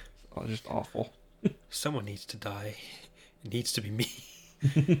everything. Oh, just awful. Someone needs to die. It needs to be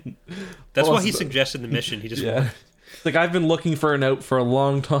me. That's why he suggested the mission. He just yeah. Like, I've been looking for an out for a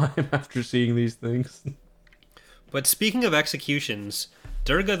long time after seeing these things. But speaking of executions,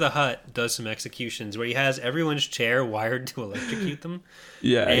 Durga the Hutt does some executions where he has everyone's chair wired to electrocute them.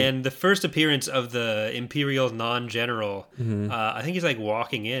 Yeah. And the first appearance of the Imperial non-general, I think he's like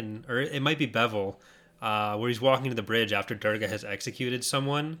walking in, or it might be Bevel, where he's walking to the bridge after Durga has executed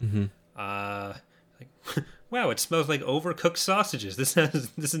someone. Like, wow, it smells like overcooked sausages. This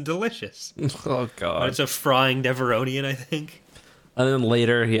is delicious. Oh, God. But it's a frying Deveronian, I think. And then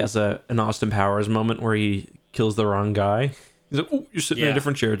later, he has an Austin Powers moment where he kills the wrong guy. He's like, oh, you're sitting in a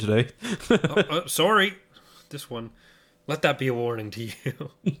different chair today. Sorry. This one. Let that be a warning to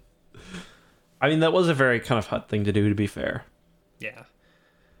you. I mean, that was a very kind of Hutt thing to do, to be fair. Yeah.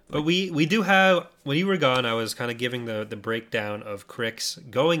 But we do have, when you were gone, I was kind of giving the breakdown of Crix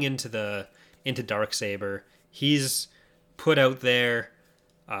going into Darksaber. He's put out there,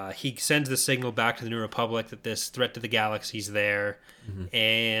 he sends the signal back to the New Republic that this threat to the galaxy's there.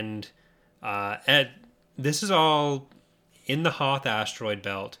 And this is all in the Hoth asteroid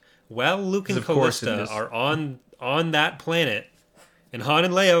belt. Well, Luke and Callista are on that planet, and Han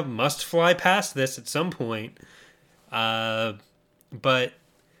and Leia must fly past this at some point. But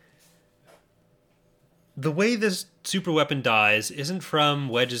the way this super weapon dies isn't from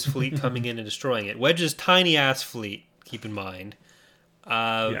Wedge's fleet coming in and destroying it. Wedge's tiny ass fleet, keep in mind.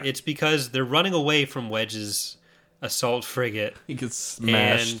 It's because they're running away from Wedge's assault frigate. He gets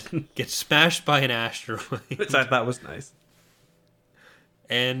smashed. And gets smashed by an asteroid. Which I thought was nice.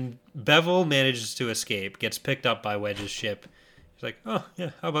 And Bevel manages to escape, gets picked up by Wedge's ship. He's like, oh,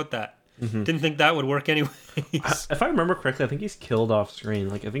 yeah, how about that? Didn't think that would work anyways. If I remember correctly, I think he's killed off screen.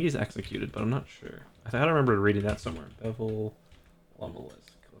 Like, I think he's executed, but I'm not sure. I thought I remember reading that somewhere. Bevel Lumalisk.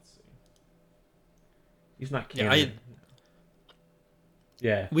 Let's see. He's not canon.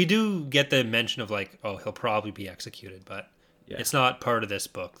 Yeah. We do get the mention of, like, oh, he'll probably be executed, but it's not part of this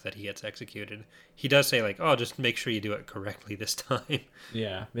book that he gets executed. He does say, like, oh, just make sure you do it correctly this time.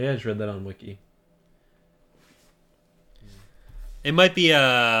 Yeah. Maybe I just read that on Wiki. It might be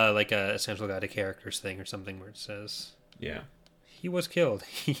like a Essential Guide to Characters thing or something where it says, yeah, he was killed.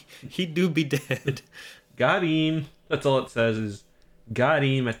 He do be dead. Got him. That's all it says is got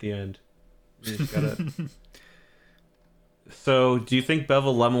him at the end. You just gotta... So, do you think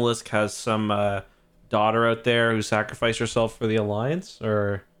Bevel Lumalisk has some daughter out there who sacrificed herself for the Alliance,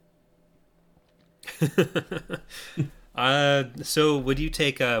 or? So would you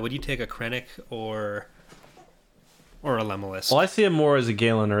take a Krennic or a Lumalisk? Well, I see him more as a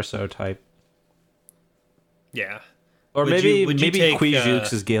Galen Urso type. Yeah. Or Would maybe you take, Qui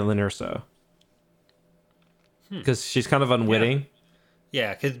Jukes is Galen Urso. Because she's kind of unwitting.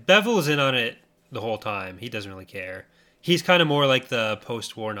 Yeah, because Bevel is in on it the whole time. He doesn't really care. He's kind of more like the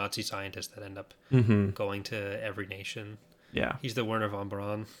post-war Nazi scientists that end up going to every nation. Yeah. He's the Werner von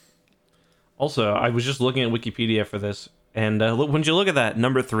Braun. Also, I was just looking at Wikipedia for this, and when you look at that,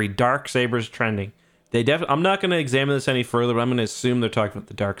 number 3, Darksaber's trending. I'm not going to examine this any further, but I'm going to assume they're talking about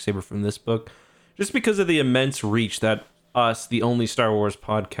the Darksaber from this book, just because of the immense reach that us, the only Star Wars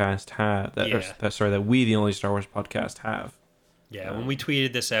podcast, have. That we, the only Star Wars podcast, have. Yeah, when we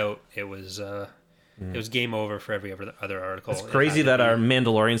tweeted this out, it was game over for every other article. It's crazy that our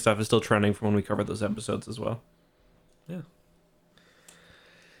Mandalorian stuff is still trending from when we covered those episodes as well. Yeah.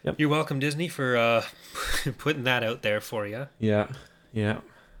 Yep. You're welcome, Disney, for putting that out there for you. Yeah.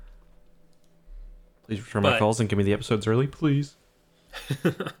 Please return my calls and give me the episodes early, please.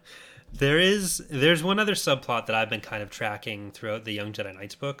 There's one other subplot that I've been kind of tracking throughout the Young Jedi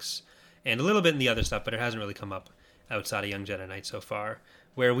Knights books, and a little bit in the other stuff, but it hasn't really come up outside of Young Jedi Knights so far,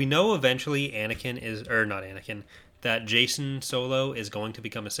 where we know eventually that Jacen Solo is going to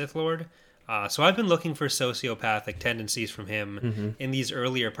become a Sith Lord. So I've been looking for sociopathic tendencies from him in these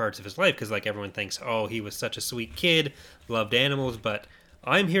earlier parts of his life, because like everyone thinks, oh, he was such a sweet kid, loved animals, but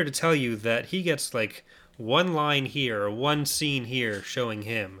I'm here to tell you that he gets like one line here or one scene here showing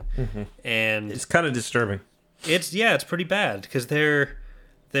him, and it's kind of disturbing. It's pretty bad, because they're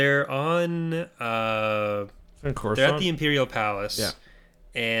on they're at the Imperial Palace,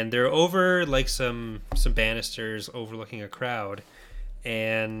 and they're over like some banisters overlooking a crowd,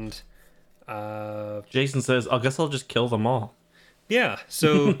 and Jacen says, "I guess I'll just kill them all." Yeah,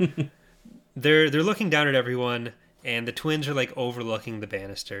 so they're looking down at everyone, and the twins are like overlooking the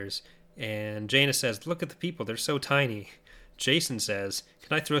banisters. And Jaina says, "Look at the people; they're so tiny." Jacen says,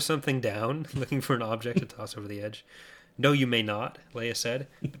 "Can I throw something down?" looking for an object to toss over the edge. "No, you may not," Leia said.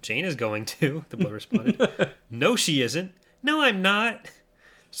 "But Jaina's going to," the boy responded. "No, she isn't." "No, I'm not."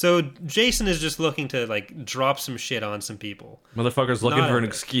 So Jacen is just looking to like drop some shit on some people. Motherfucker's looking for an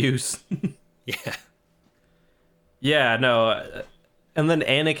excuse. Yeah. Yeah, no. And then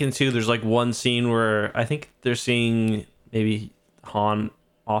Anakin too, there's like one scene where I think they're seeing maybe Han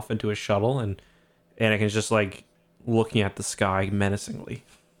off into a shuttle, and Anakin's just like looking at the sky menacingly.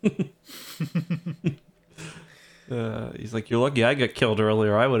 He's like, "You're lucky I got killed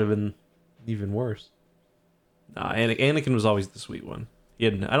earlier. I would have been even worse." Nah, Anakin was always the sweet one. I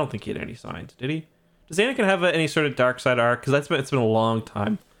don't think he had any signs, did he? Does Anakin have any sort of dark side arc? Because it's been a long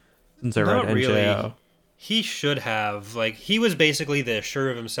time since I read NJO. Really. He should have. Like, he was basically the sure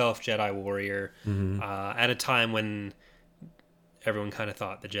of himself Jedi warrior at a time when everyone kind of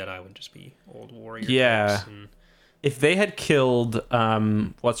thought the Jedi would just be old warriors. Yeah. If they had killed,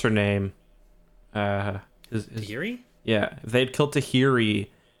 what's her name? Tahiri? Yeah. If they had killed Tahiri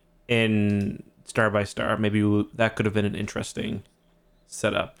in Star by Star, maybe that could have been an interesting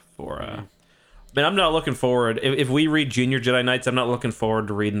setup for... I mean, I'm not looking forward. If we read Junior Jedi Knights, I'm not looking forward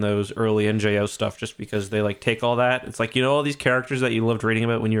to reading those early NJO stuff, just because they like take all that. It's like, all these characters that you loved reading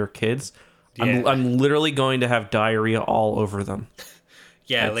about when you were kids. Yeah. I'm literally going to have diarrhea all over them.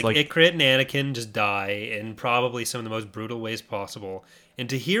 Yeah, like Ikrit and Anakin just die in probably some of the most brutal ways possible. And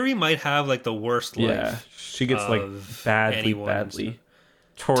Tahiri might have like the worst life. Yeah, she gets like badly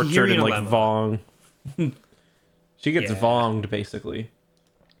tortured and like Vong. She gets Vonged basically.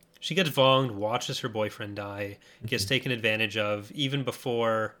 She gets Vonged, watches her boyfriend die, gets taken advantage of even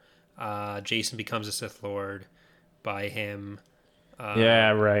before Jacen becomes a Sith Lord by him.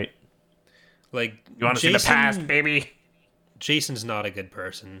 Yeah, right. Like, you want to see the past, baby? Jacen's not a good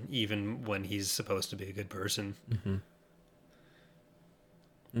person, even when he's supposed to be a good person.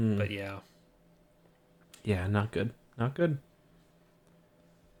 But yeah. Yeah, not good. Not good.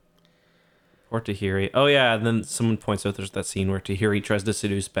 Or Tahiri. Oh, yeah, and then someone points out there's that scene where Tahiri tries to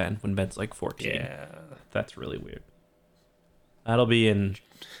seduce Ben when Ben's like 14. Yeah. That's really weird. That'll be in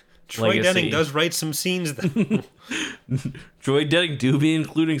Troy Legacy. Denning does write some scenes, though. Troy Denning do be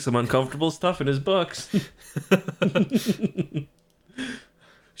including some uncomfortable stuff in his books.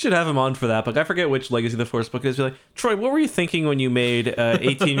 Should have him on for that, but I forget which Legacy of the Force book it is. You're like, Troy, what were you thinking when you made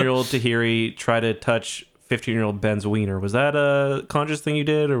 18-year-old Tahiri try to touch 15-year-old Ben's wiener? Was that a conscious thing you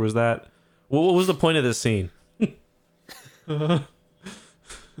did, or was that... What was the point of this scene? Well,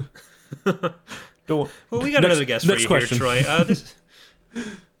 we got another guess for you question. Here,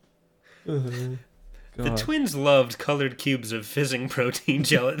 Troy. The twins loved colored cubes of fizzing protein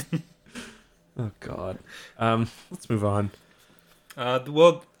gelatin. Oh, God. Let's move on.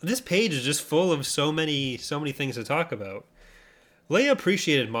 Well, this page is just full of so many things to talk about. Leia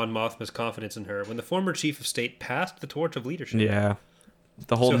appreciated Mon Mothma's confidence in her when the former chief of state passed the torch of leadership. Yeah.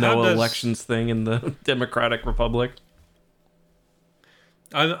 The whole elections thing in the Democratic Republic.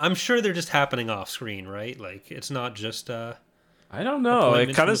 I'm sure they're just happening off screen, right? Like, it's not just... I don't know.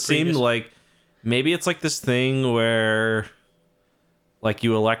 It kind of seemed like maybe it's like this thing where like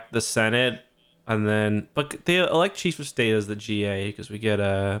you elect the Senate and then... But they elect chief of state as the GA because we get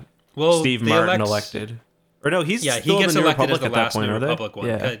Well, Steve they Martin elect- elected. Or no, he's Yeah, still he gets the New elected Republic as the at that last point, New are they? Republic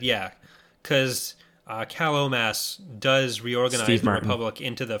one. Yeah. Because Cal Omas does reorganize Steve the Martin. Republic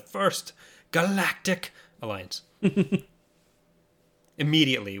into the first Galactic Alliance.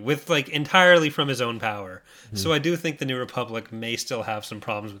 Immediately, with like entirely from his own power. So I do think the New Republic may still have some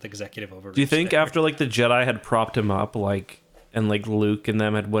problems with executive overreach. Do you think there. after like the Jedi had propped him up, like, and like Luke and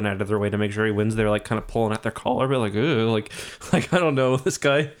them had went out of their way to make sure he wins, they were like kind of pulling at their collar, but like, ugh, like I don't know, this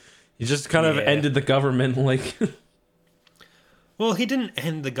guy, he just kind of Yeah. ended the government, like. Well, he didn't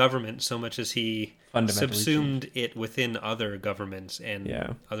end the government so much as he Fundamentally subsumed it within other governments and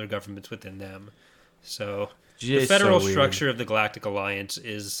Yeah. other governments within them. So Gee, the it's so federal weird. structure of the Galactic Alliance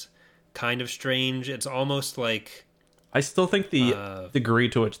is kind of strange. It's almost like I still think the degree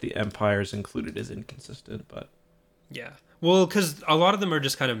to which the Empire is included is inconsistent, but yeah. Well, because a lot of them are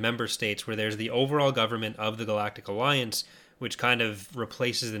just kind of member states where there's the overall government of the Galactic Alliance, which kind of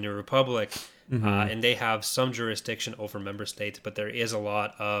replaces the New Republic, and they have some jurisdiction over member states, but there is a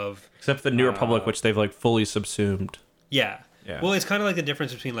lot of except for the New Republic, which they've like fully subsumed. yeah. Yeah. Well, it's kind of like the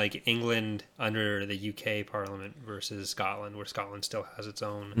difference between like England under the UK Parliament versus Scotland, where Scotland still has its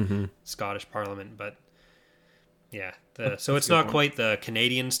own Scottish Parliament, but yeah. So it's not quite the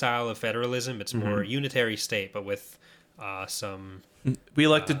Canadian style of federalism. It's more unitary state, but with some. We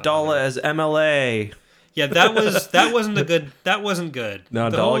elected Dala as MLA. Yeah, that wasn't good.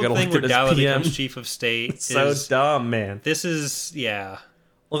 No, the Dala whole got thing where elected as Dala PM. becomes chief of state So is dumb, man. this is yeah.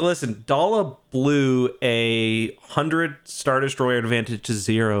 Look, listen, Dala blew a 100 Star Destroyer advantage to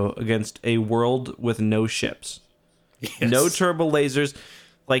 0 against a world with no ships. Yes. No turbo lasers.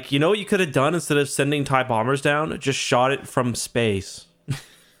 Like, you know what you could have done instead of sending TIE bombers down? Just shot it from space.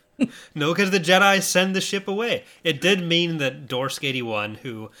 No, because the Jedi send the ship away. It did mean that Dorsk 81,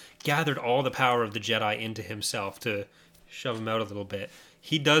 who gathered all the power of the Jedi into himself to shove him out a little bit,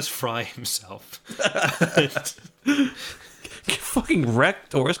 he does fry himself. Fucking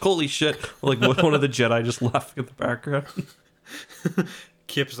wrecked Torsk. Holy shit. Like, one of the Jedi just laughing in the background.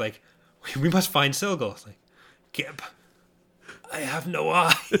 Kip's like, we must find Silgal. It's like, Kip, I have no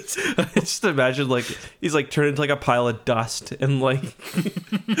eyes. I just imagine, like, he's, like, turned into, like, a pile of dust. And, like,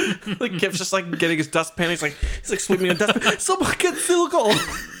 like Kip's just, like, getting his dustpan. He's, like, sweeping a dustpan. Someone get Silgal!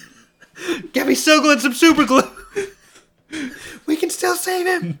 Get me Silgal and some super glue. We can still save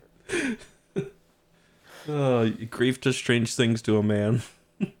him. Oh, grief does strange things to a man.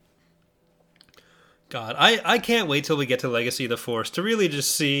 God, I can't wait till we get to Legacy of the Force to really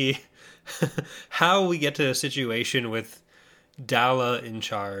just see how we get to a situation with Dala in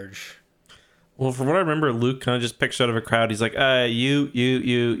charge. Well, from what I remember, Luke kind of just picks out of a crowd. He's like, you.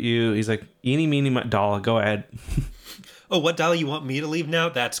 He's like, eeny, meeny, Dala, go ahead. Oh, what Dala you want me to leave now?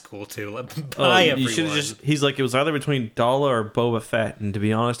 That's cool too. Bye, You everyone. should have just. He's like, it was either between Dala or Boba Fett, and to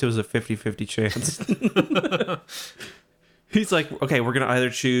be honest, it was a 50-50 chance. He's like, okay, we're gonna either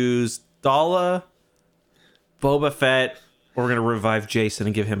choose Dala, Boba Fett, or we're gonna revive Jason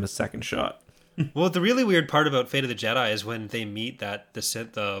and give him a second shot. Well, the really weird part about Fate of the Jedi is when they meet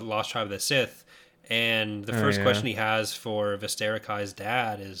the Lost Tribe of the Sith, and the first yeah. question he has for Visterikai's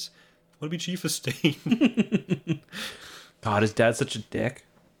dad is, "Want to be chief of state?" God, his dad's such a dick.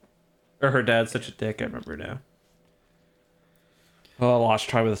 Or her dad's such a dick, I remember now. Oh, Lost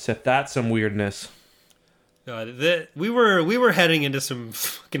Tribe of the Sith. That's some weirdness. God, we were heading into some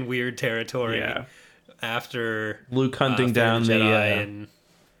fucking weird territory. Yeah. After Luke hunting Fate down of the... Jedi and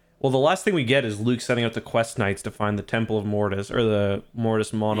Well, the last thing we get is Luke sending out the quest knights to find the Temple of Mortis, or the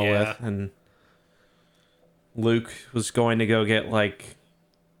Mortis monolith, Yeah. and Luke was going to go get, like...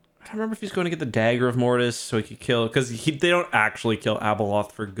 I don't remember if he's going to get the Dagger of Mortis so he could kill... Because they don't actually kill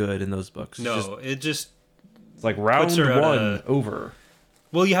Abeloth for good in those books. no, It's like round puts her out one over.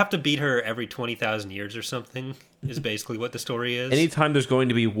 well, you have to beat her every 20,000 years or something. Is basically what the story is. Anytime there's going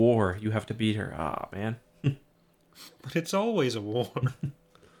to be war, you have to beat her. Ah, man. But it's always a war.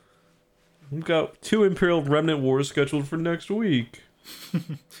 We've got 2 Imperial Remnant Wars scheduled for next week.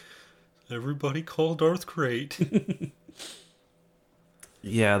 Everybody call Darth Crate.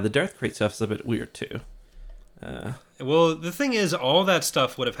 Yeah, the Darth Crate stuff's a bit weird, too. Well, the thing is, all that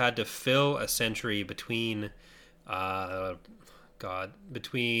stuff would have had to fill a century between,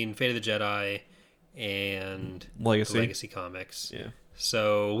 between Fate of the Jedi and Legacy. the Legacy comics. Yeah.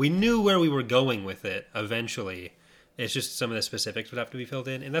 So we knew where we were going with it eventually. It's just some of the specifics would have to be filled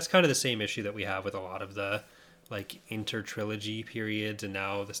in, and that's kind of the same issue that we have with a lot of the like inter-trilogy periods, and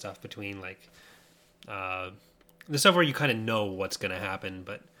now the stuff between like the stuff where you kind of know what's going to happen,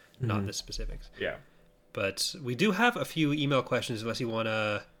 but not the specifics. Yeah. But we do have a few email questions, unless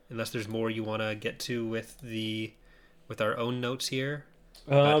there's more you want to get to with our own notes here.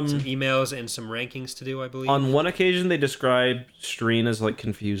 Got some emails and some rankings to do, I believe. On one occasion, they described Streen as like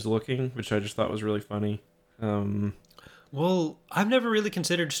confused looking, which I just thought was really funny. Well, I've never really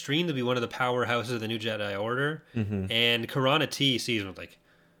considered Streen to be one of the powerhouses of the New Jedi Order, and Karana T sees him like,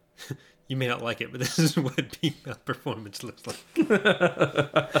 you may not like it, but this is what female performance looks like.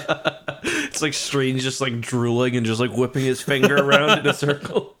 It's like Streen's just like drooling and just like whipping his finger around in a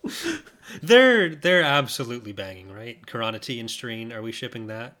circle. They're absolutely banging, right? Karana T and Streen, are we shipping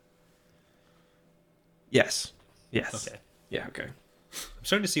that? Yes. Okay. Yeah, okay. I'm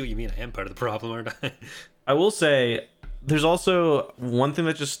starting to see what you mean. I am part of the problem, aren't I? I will say, there's also one thing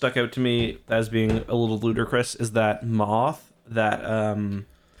that just stuck out to me as being a little ludicrous is that moth that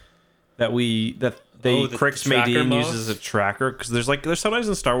Crix Maydeen moth? uses as a tracker, because there's sometimes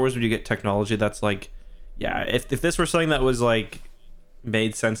in Star Wars where you get technology that's like, yeah, if this were something that was like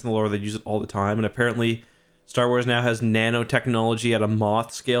made sense in the lore, they'd use it all the time, and apparently Star Wars now has nanotechnology at a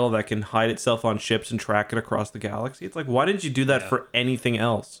moth scale that can hide itself on ships and track it across the galaxy. It's like, why didn't you do that for anything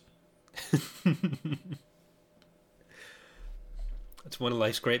else? It's one of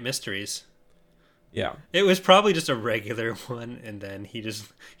life's great mysteries. Yeah. It was probably just a regular one, and then he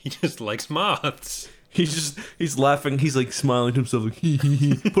just likes moths. He's laughing. He's like smiling to himself, like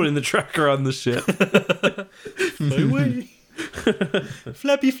putting the tracker on the ship. Fly away,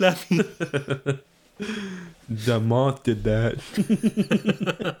 flappy, flappy. The moth did that.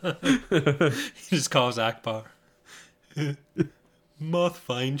 He just calls Akbar. Moth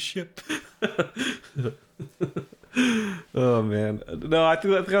fine ship. Oh man, no, I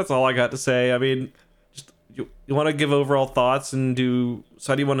think that's all I got to say. I mean, just you want to give overall thoughts and do.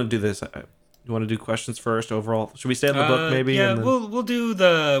 So how do you want to do this? You want to do questions first? Overall, should we stay on the book maybe? Yeah, and then... we'll do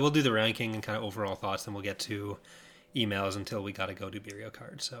the ranking and kind of overall thoughts. Then we'll get to emails until we got to go do Berio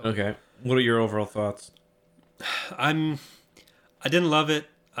cards. So okay, what are your overall thoughts? I didn't love it.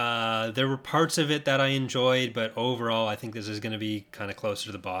 There were parts of it that I enjoyed, but overall, I think this is going to be kind of closer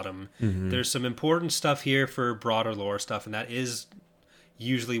to the bottom. There's some important stuff here for broader lore stuff, and that is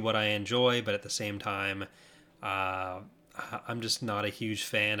usually what I enjoy, but at the same time, I'm just not a huge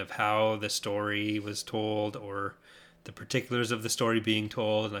fan of how the story was told or the particulars of the story being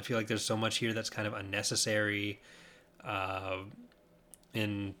told, and I feel like there's so much here that's kind of unnecessary,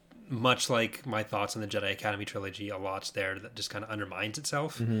 and much like my thoughts on the Jedi Academy trilogy, a lot's there that just kind of undermines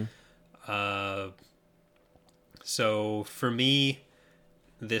itself. So for me,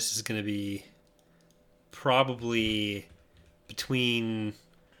 this is going to be probably between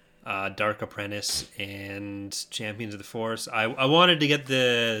Dark Apprentice and Champions of the Force. I wanted to get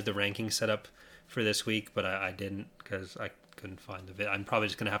the ranking set up for this week, but I didn't because I couldn't find the I'm probably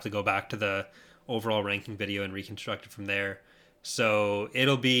just going to have to go back to the overall ranking video and reconstruct it from there. So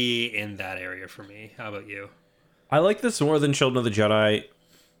it'll be in that area for me. How about you? I like this more than Children of the Jedi,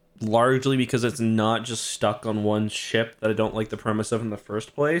 largely because it's not just stuck on one ship that I don't like the premise of in the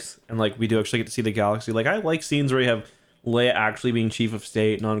first place. And like we do actually get to see the galaxy. Like I like scenes where you have Leia actually being chief of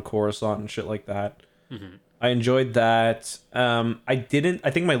state and on Coruscant and shit like that. I enjoyed that. I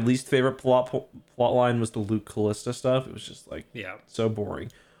think my least favorite plot line was the Luke Callista stuff. It was just like so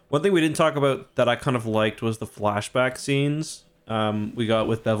boring. One thing we didn't talk about that I kind of liked was the flashback scenes. We got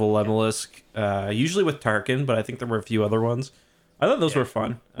with Bevel Lemelisk, usually with Tarkin, but I think there were a few other ones. I thought those were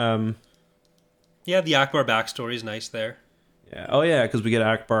fun. The Akbar backstory is nice there. Yeah. Oh yeah, because we get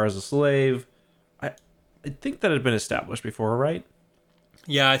Akbar as a slave. I think that had been established before, right?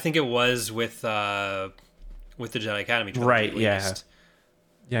 Yeah, I think it was with the Jedi Academy trilogy, right. at Yeah. least.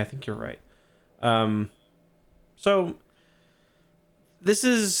 Yeah, I think you're right. So this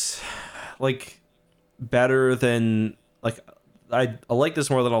is like better than like. I like this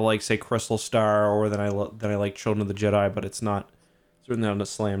more than I like, say, Crystal Star, or than I like Children of the Jedi, but it's certainly not a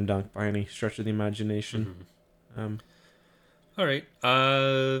slam dunk by any stretch of the imagination. All right.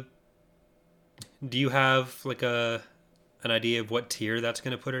 Do you have like an idea of what tier that's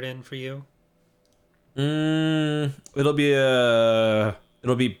going to put it in for you? It'll be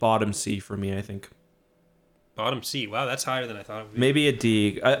bottom C for me, I think. Bottom C. Wow, that's higher than I thought it would be. Maybe a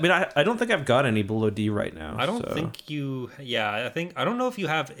D. I mean, I don't think I've got any below D right now. I don't think you... Yeah, I don't know if you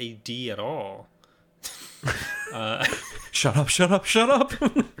have a D at all. Shut up.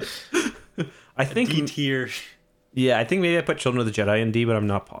 I think... D tier. Yeah, I think maybe I put Children of the Jedi in D, but I'm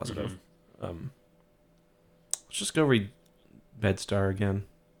not positive. Let's just go read MedStar again.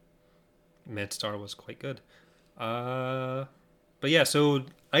 MedStar was quite good. But yeah, so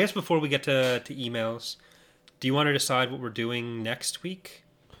I guess before we get to emails... Do you want to decide what we're doing next week?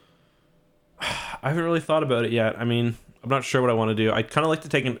 I haven't really thought about it yet. I mean, I'm not sure what I want to do. I'd kind of like to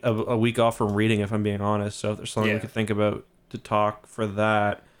take a week off from reading, if I'm being honest. So if there's something we could think about to talk for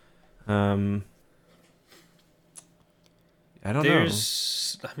that. I don't know.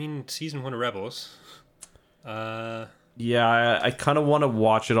 Season 1 of Rebels. Yeah, I kind of want to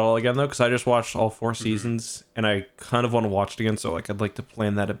watch it all again though, because I just watched all 4 seasons, and I kind of want to watch it again. So like, I'd like to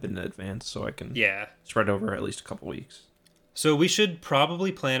plan that a bit in advance, so I can spread over at least a couple weeks. So we should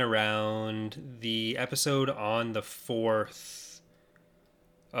probably plan around the episode on the 4th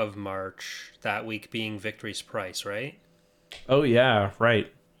of March, that week being Victory's Price, right? Oh yeah,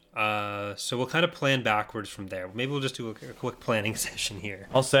 right. So we'll kind of plan backwards from there. Maybe we'll just do a quick planning session here.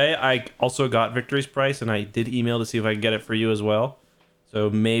 I'll say I also got Victory's Price, and I did email to see if I could get it for you as well. So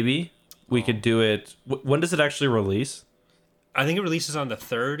maybe we could do it. When does it actually release? I think it releases on the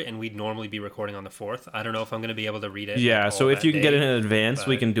 3rd, and we'd normally be recording on the 4th. I don't know if I'm going to be able to read it. Yeah, so if you can get it in advance,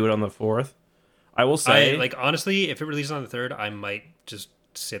 we can do it on the 4th. I will say... honestly, if it releases on the 3rd, I might just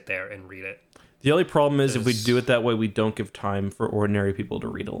sit there and read it. The only problem is if we do it that way, we don't give time for ordinary people to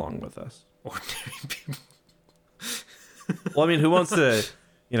read along with us. Ordinary people? Well, I mean, who wants to,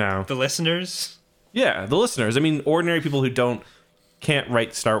 The listeners? Yeah, the listeners. I mean, ordinary people who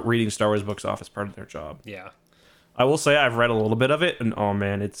can't start reading Star Wars books off as part of their job. Yeah. I will say I've read a little bit of it, and oh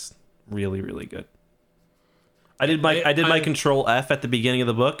man, it's really, really good. I did my Control F at the beginning of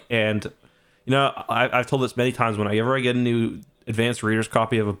the book, and I've told this many times. Whenever I get a new advanced reader's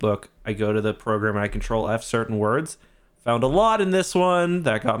copy of a book, I go to the program and I Control F certain words. Found a lot in this one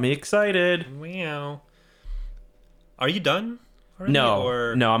that got me excited. Wow. Are you done already? No,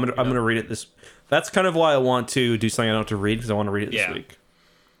 I'm gonna read it this. That's kind of why I want to do something I don't have to read, because I want to read it this week.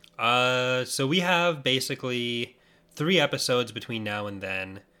 So we have basically 3 episodes between now and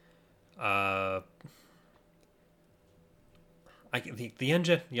then. The Young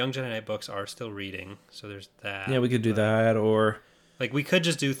Jedi Knight books are still reading, so there's that. Yeah, we could do that, or we could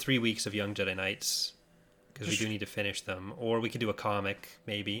just do 3 weeks of Young Jedi Knights, because we do need to finish them, or we could do a comic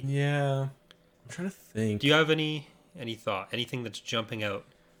maybe. Yeah, I'm trying to think. Do you have any thought, anything that's jumping out,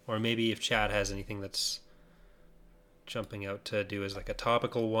 or maybe if Chad has anything that's jumping out to do as like a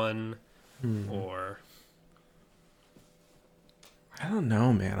topical one, or I don't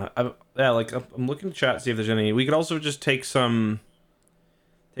know, man. I'm looking to chat, see if there's any. We could also just take some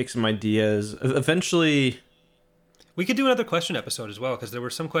ideas. Eventually, we could do another question episode as well, because there were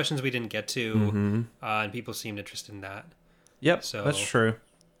some questions we didn't get to, and people seemed interested in that. Yep, so that's true.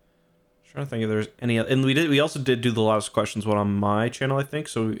 I'm trying to think if there's any, and we also did do the last questions one on my channel, I think,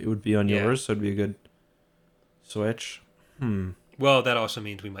 so it would be on yours, so it'd be a good switch. Well, that also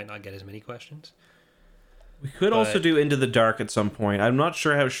means we might not get as many questions. We could also do Into the Dark at some point. I'm not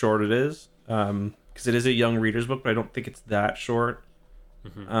sure how short it is, because it is a young reader's book, but I don't think it's that short.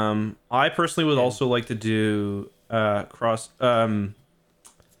 I personally would also like to do Star. No,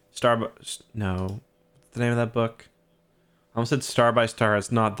 what's the name of that book? I almost said Star by Star.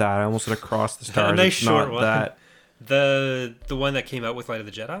 It's not that. I almost said Across the Stars. A nice it's short not one. That. The one that came out with Light of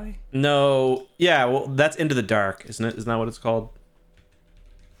the Jedi? No, yeah, well, that's Into the Dark, isn't it? Isn't that what it's called?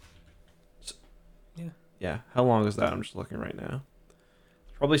 Yeah, how long is that? I'm just looking right now.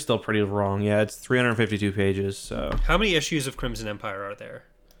 Probably still pretty wrong. Yeah, it's 352 pages, so... How many issues of Crimson Empire are there?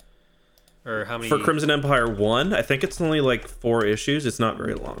 Or how many... For Crimson Empire 1, I think it's only like 4 issues. It's not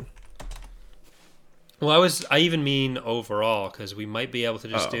very long. Well, I even mean overall, because we might be able to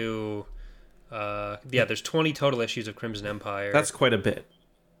just do... there's 20 total issues of Crimson Empire. That's quite a bit.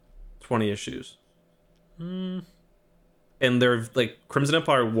 20 issues. And they're, Crimson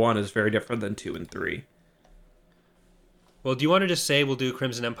Empire 1 is very different than 2 and 3. Well, do you want to just say we'll do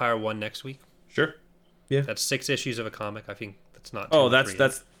Crimson Empire 1 next week? Sure. Yeah. That's 6 issues of a comic. I think that's not...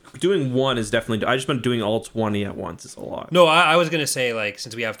 that's... Doing 1 is definitely... I just meant doing all 20 at once is a lot. No, I was going to say,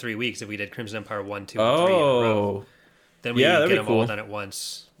 since we have 3 weeks, if we did Crimson Empire 1, 2, and 3 in a row, then we get them all done at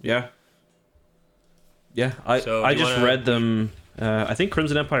once. Yeah. Yeah, I just read them... I think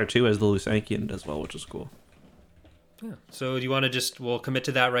Crimson Empire 2 has the Lusankian as well, which is cool. Yeah. So do you want to we'll commit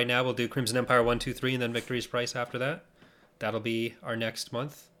to that right now? We'll do Crimson Empire 1, 2, 3, and then Victory's Price after that? That'll be our next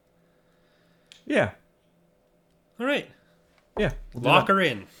month? Yeah. All right. Yeah. Lock her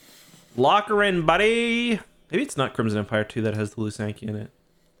in. Lock her in, buddy. Maybe it's not Crimson Empire 2 that has the Lusanki in it.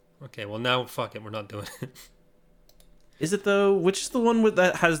 Okay, well now, fuck it. We're not doing it. Is it, though? Which is the one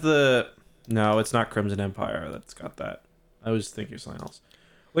that has the... No, it's not Crimson Empire that's got that. I was thinking of something else.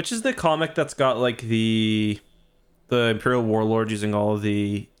 Which is the comic that's got, the Imperial Warlord using all of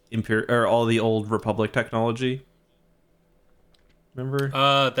the all the old Republic technology?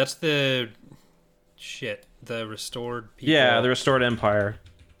 Remember? That's the... Shit. The Restored People. Yeah, the Restored Empire.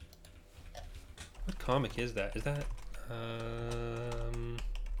 What comic is that? Is that...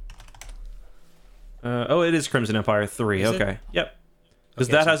 It is Crimson Empire 3. Is it? Okay. Yep. Because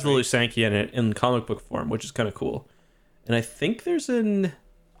Okay, that so has the 3. Lusanki in it in comic book form, which is kind of cool. And I think I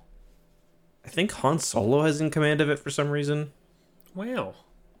think Han Solo has in command of it for some reason. Wow.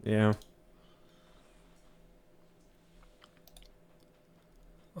 Yeah.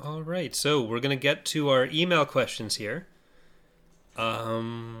 All right, so we're gonna get to our email questions here.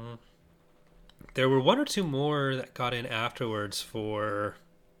 There were one or two more that got in afterwards for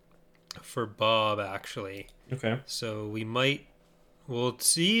Bob, actually. Okay. So we'll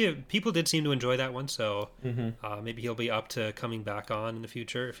see. People did seem to enjoy that one, so maybe he'll be up to coming back on in the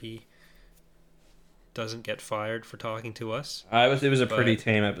future if he doesn't get fired for talking to us. It was a pretty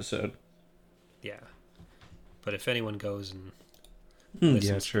tame episode. Yeah, but if anyone goes and Yeah,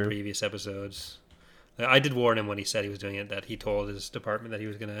 listens to true. the previous episodes, I did warn him when he said he was doing it that he told his department that he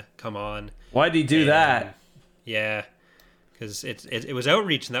was going to come on. Why'd he do that? Yeah, because it was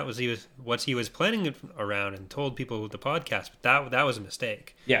outreach, and that was what he was planning it around, and told people with the podcast. But that was a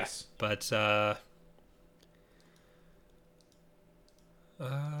mistake. Yes. But our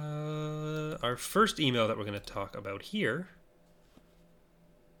first email that we're going to talk about here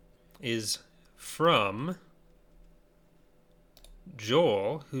is from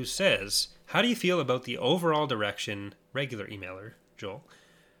Joel, who says, "How do you feel about the overall direction?" Regular emailer Joel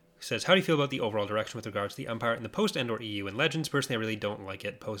says, "How do you feel about the overall direction with regards to the Empire in the post-Endor EU and Legends? Personally, I really don't like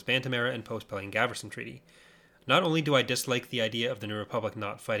it post-Bantam era and post-Pelion-Gaverson Treaty. Not only do I dislike the idea of the New Republic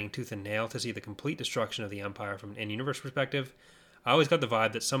not fighting tooth and nail to see the complete destruction of the Empire from an in-universe perspective, I always got the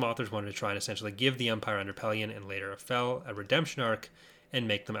vibe that some authors wanted to try and essentially give the Empire under Pelion and later Fel a redemption arc and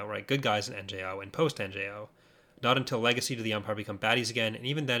make them outright good guys in NJO and post-NJO. Not until Legacy do the Empire become baddies again, and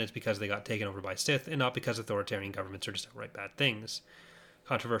even then it's because they got taken over by Sith and not because authoritarian governments are just outright bad things.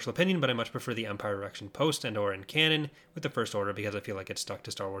 Controversial opinion, but I much prefer the Empire direction post and or in canon with the First Order because I feel like it's stuck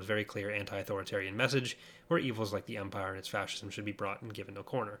to Star Wars' very clear anti-authoritarian message where evils like the Empire and its fascism should be brought and given no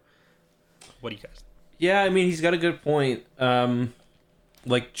corner." What do you guys think? Yeah, I mean, he's got a good point.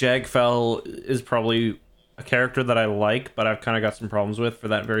 Like, Jagfell is probably a character that I like, but I've kind of got some problems with for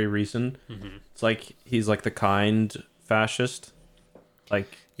that very reason. Mm-hmm. It's like, he's like the kind fascist.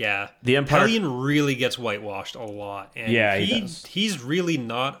 Like, yeah, the Empire... Pelion really gets whitewashed a lot. And yeah, he does. He's really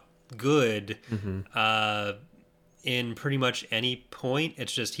not good in pretty much any point.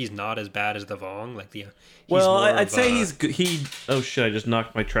 It's just he's not as bad as the Vong. Like I'd say he's good. Oh shit! I just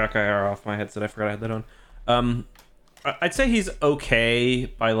knocked my track IR off my headset. I forgot I had that on. I'd say he's okay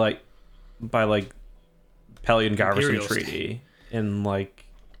by Pelion-Gaverson Treaty, and like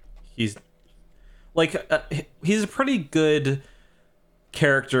he's a pretty good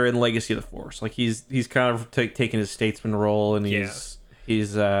character in Legacy of the Force. Like he's kind of taking his statesman role, and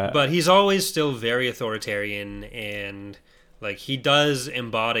but he's always still very authoritarian, and like he does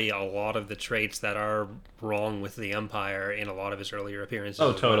embody a lot of the traits that are wrong with the Empire in a lot of his earlier appearances.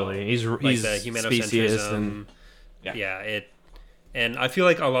 Oh, totally. Well. He's the humanocentrism. And I feel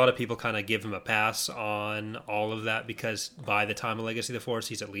like a lot of people kind of give him a pass on all of that because by the time of Legacy of the Force,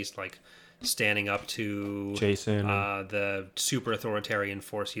 he's at least like standing up to Jason, the super authoritarian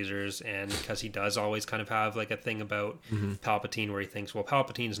Force users, and because he does always kind of have like a thing about Palpatine where he thinks, well,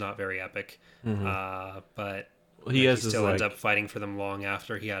 Palpatine's not very epic, but he still ends up fighting for them long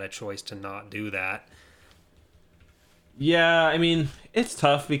after he had a choice to not do that. Yeah, I mean, it's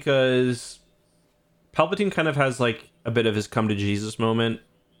tough because Palpatine kind of has like a bit of his come to Jesus moment.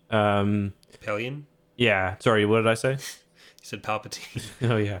 Pelion? Yeah, sorry, what did I say? You said Palpatine.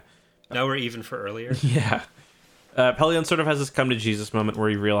 Oh, yeah. Now we're even for earlier. Yeah. Pelion sort of has this come to Jesus moment where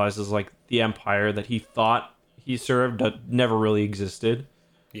he realizes like the Empire that he thought he served never really existed.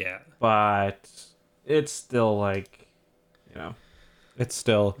 Yeah. But it's still like, it's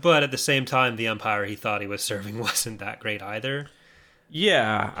still... But at the same time, the Empire he thought he was serving wasn't that great either.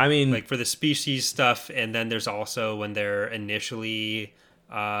 Yeah, I mean... Like for the species stuff, and then there's also when they're initially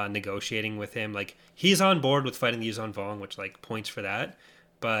negotiating with him, like he's on board with fighting the Yuuzhan Vong, which like points for that.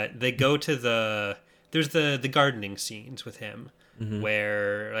 But they go to there's the gardening scenes with him,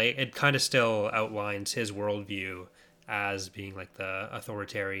 where like, it kind of still outlines his worldview as being like the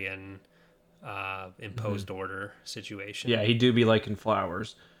authoritarian imposed order situation. Yeah, he do be liking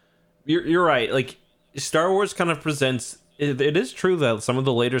flowers. You're right. Like Star Wars kind of presents... It is true that some of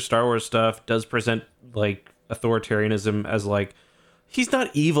the later Star Wars stuff does present like authoritarianism as like he's not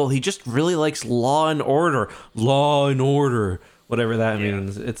evil, he just really likes law and order, whatever that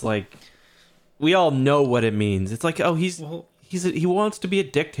means. It's like we all know what it means. It's like, oh, he wants to be a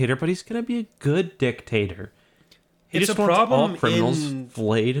dictator, but he's gonna be a good dictator. He just wants all criminals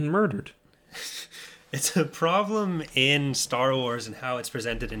flayed and murdered. It's a problem in Star Wars and how it's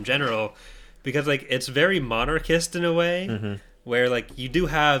presented in general, because like it's very monarchist in a way, where like you do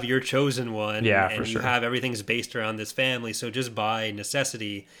have your chosen one, Yeah, and for you sure. have everything's based around this family. So just by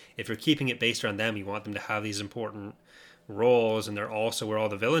necessity, if you're keeping it based around them, you want them to have these important roles, and they're also where all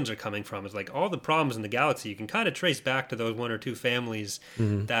the villains are coming from. It's like all the problems in the galaxy you can kind of trace back to those one or two families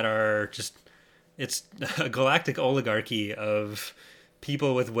that are just, it's a galactic oligarchy of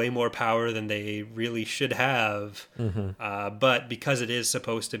people with way more power than they really should have. But because it is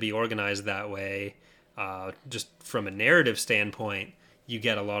supposed to be organized that way, just from a narrative standpoint, you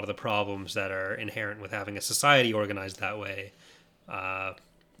get a lot of the problems that are inherent with having a society organized that way.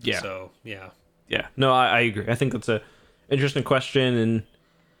 Yeah. So, yeah. Yeah, no, I agree. I think that's a interesting question, and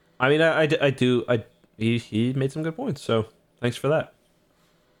I mean, he made some good points. So thanks for that.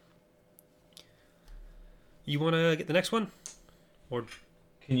 You want to get the next one? Or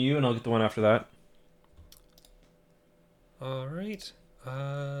Can you, and I'll get the one after that. all right.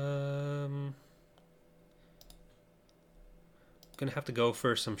 Gonna have to go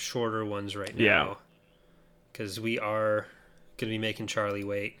for some shorter ones right now. Yeah. Because we are gonna be making Charlie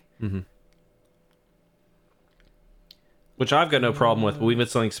wait. Which I've got no problem with, but we made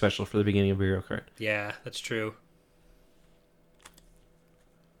something special for the beginning of Hero Card. Yeah, that's true.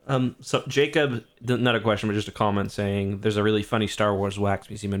 So Jacob, not a question, but just a comment saying there's a really funny Star Wars wax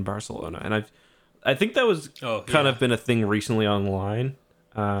museum in Barcelona, and I think that was kind of been a thing recently online.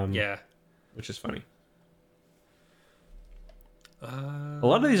 Yeah. Which is funny. A A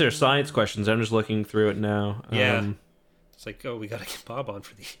lot of these are science questions. I'm just looking through it now. Yeah. It's like, oh, we gotta get Bob on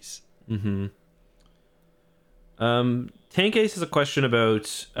for these. Tank Ace has a question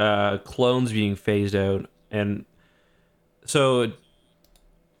about clones being phased out, and so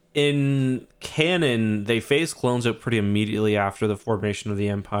in canon they phase clones out pretty immediately after the formation of the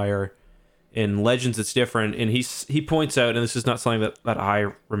Empire. In Legends it's different, and he points out, and this is not something that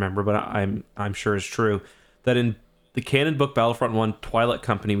I remember, but I'm sure is true, that in the canon book Battlefront 1 Twilight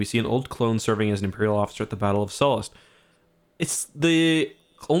Company we see an old clone serving as an Imperial officer at the Battle of Sullust. It's the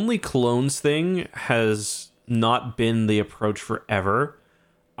only clones thing has not been the approach forever.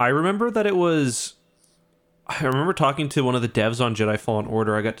 I remember talking to one of the devs on Jedi Fallen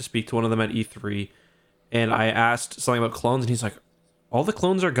Order. I got to speak to one of them at E3, and I asked something about clones, and he's like, all the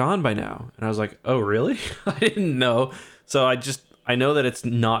clones are gone by now. And I was like, oh, really? I didn't know. So I know that it's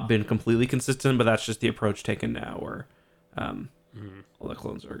not been completely consistent, but that's just the approach taken now, where all the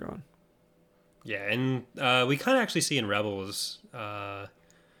clones are gone. Yeah, and we kind of actually see in Rebels,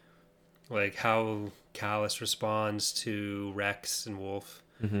 like how Callus responds to Rex and Wolf,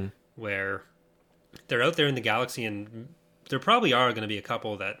 where they're out there in the galaxy, and there probably are going to be a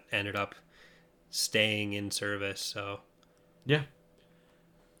couple that ended up staying in service. So yeah.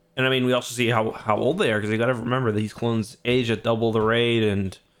 And I mean, we also see how old they are, because you got to remember these clones age at double the rate,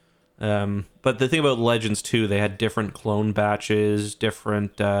 and but the thing about Legends too, they had different clone batches,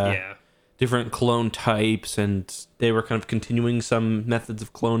 different clone types, and they were kind of continuing some methods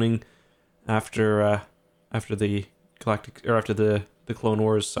of cloning after the Galactic, or after the Clone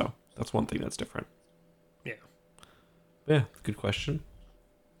Wars. So that's one thing that's different. yeah. Yeah, good question.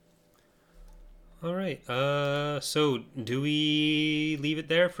 All right. So do we leave it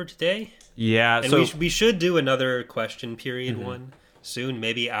there for today? Yeah. And So we should do another question period one soon,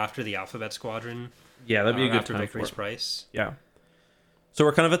 maybe after the Alphabet Squadron. yeah, that'd be a good after time Victory's for it. Price. Yeah. So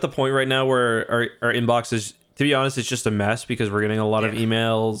we're kind of at the point right now where our inbox is, to be honest, it's just a mess because we're getting a lot of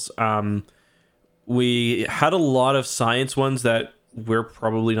emails. We had a lot of science ones that we're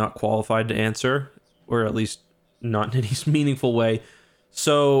probably not qualified to answer, or at least not in any meaningful way.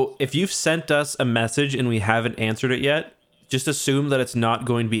 So if you've sent us a message and we haven't answered it yet, just assume that it's not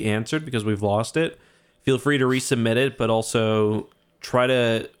going to be answered because we've lost it. Feel free to resubmit it, but also try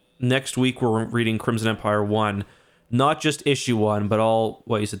to, next week we're reading Crimson Empire 1. Not just issue 1, but all,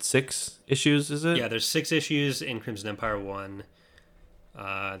 what you said, 6 issues, is it? Yeah, there's 6 issues in Crimson Empire 1.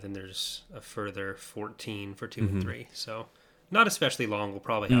 Then there's a further 14 for 2 and 3. So not especially long. We'll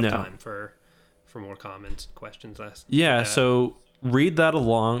probably have time for more comments and questions. So read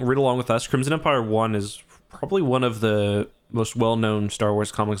along with us. Crimson Empire 1 is probably one of the most well-known Star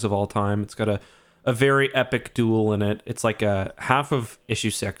Wars comics of all time. It's got a very epic duel in it. It's like half of issue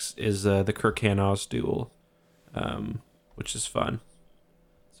 6 is the Kirk-Hanos duel. Which is fun.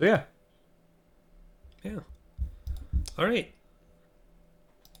 So yeah. All right.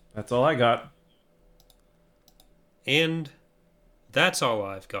 That's all I got. And that's all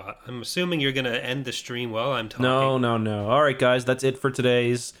I've got. I'm assuming you're going to end the stream while I'm talking. No. All right, guys. That's it for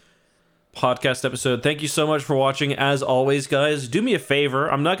today's podcast episode. Thank you so much for watching. As always, guys, do me a favor.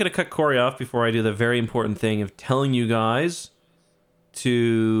 I'm not going to cut Corey off before I do the very important thing of telling you guys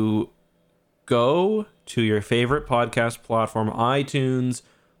to go to your favorite podcast platform, iTunes,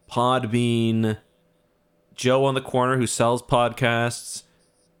 Podbean, Joe on the corner who sells podcasts.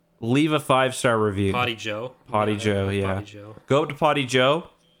 Leave a 5-star review. Potty Joe. Potty Joe, yeah. Potty Joe. Go up to Potty Joe,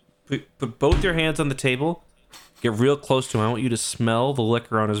 put both your hands on the table, get real close to him. I want you to smell the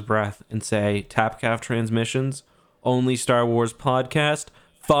liquor on his breath and say, Tapcaf Transmissions, only Star Wars podcast,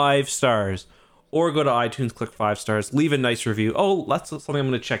 5 stars. Or go to iTunes, click 5 stars, leave a nice review. Oh, that's something I'm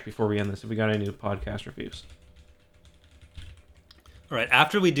going to check before we end this, if we got any new podcast reviews. All right,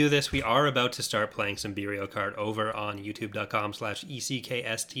 after we do this, we are about to start playing some Mario Kart over on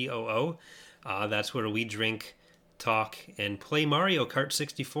youtube.com/ECKSTOO. That's where we drink, talk, and play Mario Kart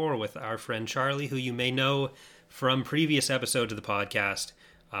 64 with our friend Charlie, who you may know from previous episodes of the podcast.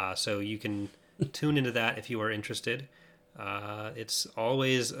 So you can tune into that if you are interested. It's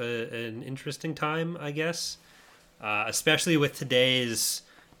always an interesting time, I guess, especially with today's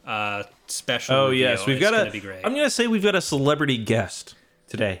special. Oh reveal. yes, we've It's got gonna be great. I'm gonna say we've got a celebrity guest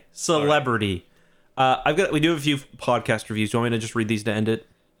today. Celebrity. We do have a few podcast reviews. Do you want me to just read these to end it?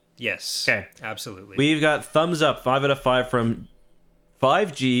 Yes. Okay. Absolutely. We've got thumbs up, 5 out of 5 from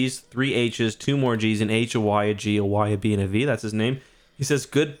 5 G's, 3 H's, 2 more G's, an H, a Y, a G, a Y, a B, and a V. That's his name. He says,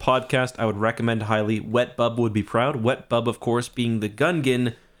 good podcast. I would recommend highly. Wet Bub would be proud. Wet Bub, of course, being the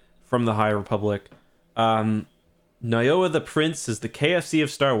Gungan from the High Republic. Nayoa the Prince is the KFC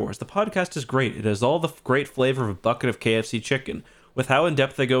of Star Wars. The podcast is great. It has all the great flavor of a bucket of KFC chicken, with how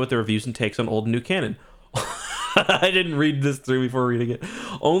in-depth they go with their reviews and takes on old and new canon. I didn't read this through before reading it.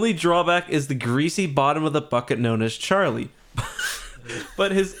 Only drawback is the greasy bottom of the bucket known as Charlie.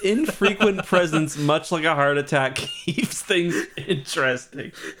 But his infrequent presence, much like a heart attack, keeps things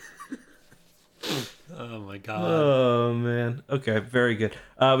interesting. Oh my god. Oh man. Okay, very good.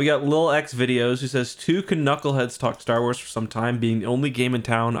 We got Lil X Videos who says 2 knuckleheads talk Star Wars for some time, being the only game in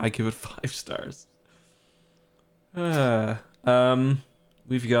town. I give it 5 stars. We've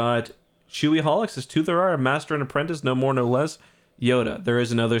got Chewy Holic says 2 there are, a master and apprentice, no more no less. Yoda, there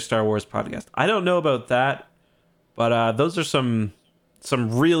is another Star Wars podcast. I don't know about that, but those are some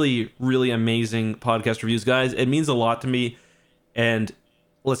really, really amazing podcast reviews, guys. It means a lot to me. And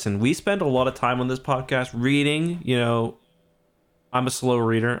listen, we spend a lot of time on this podcast reading. You know, I'm a slow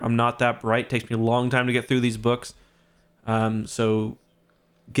reader. I'm not that bright. It takes me a long time to get through these books. So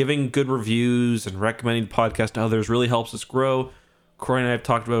giving good reviews and recommending the podcast to others really helps us grow. Corey and I have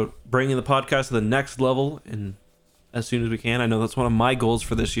talked about bringing the podcast to the next level and as soon as we can. I know that's one of my goals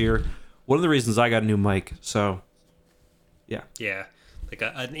for this year. One of the reasons I got a new mic. So, yeah. Yeah. Like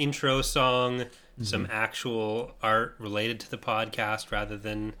an intro song, some actual art related to the podcast rather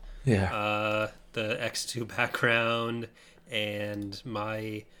than the X2 background and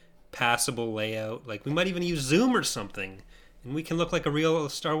my passable layout. Like, we might even use Zoom or something, and we can look like a real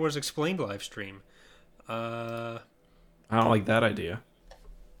Star Wars Explained live stream. I don't like that idea.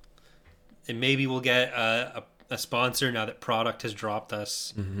 And maybe we'll get a sponsor now that Product has dropped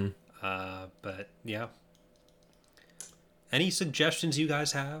us. But, yeah. Any suggestions you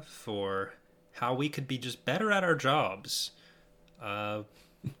guys have for how we could be just better at our jobs? You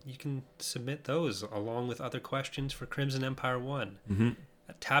can submit those along with other questions for Crimson Empire 1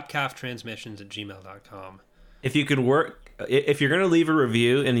 at tapcaftransmissions@gmail.com. If you could if you're going to leave a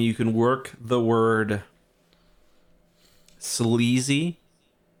review and you can work the word sleazy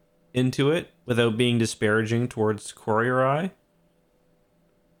into it without being disparaging towards Corey or I,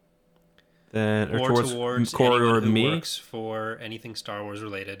 then or towards Corey anyone or who me, works for anything Star Wars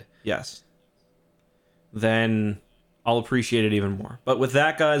related. yes, then I'll appreciate it even more. But with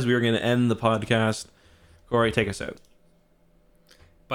that, guys, we are going to end the podcast. Corey, take us out.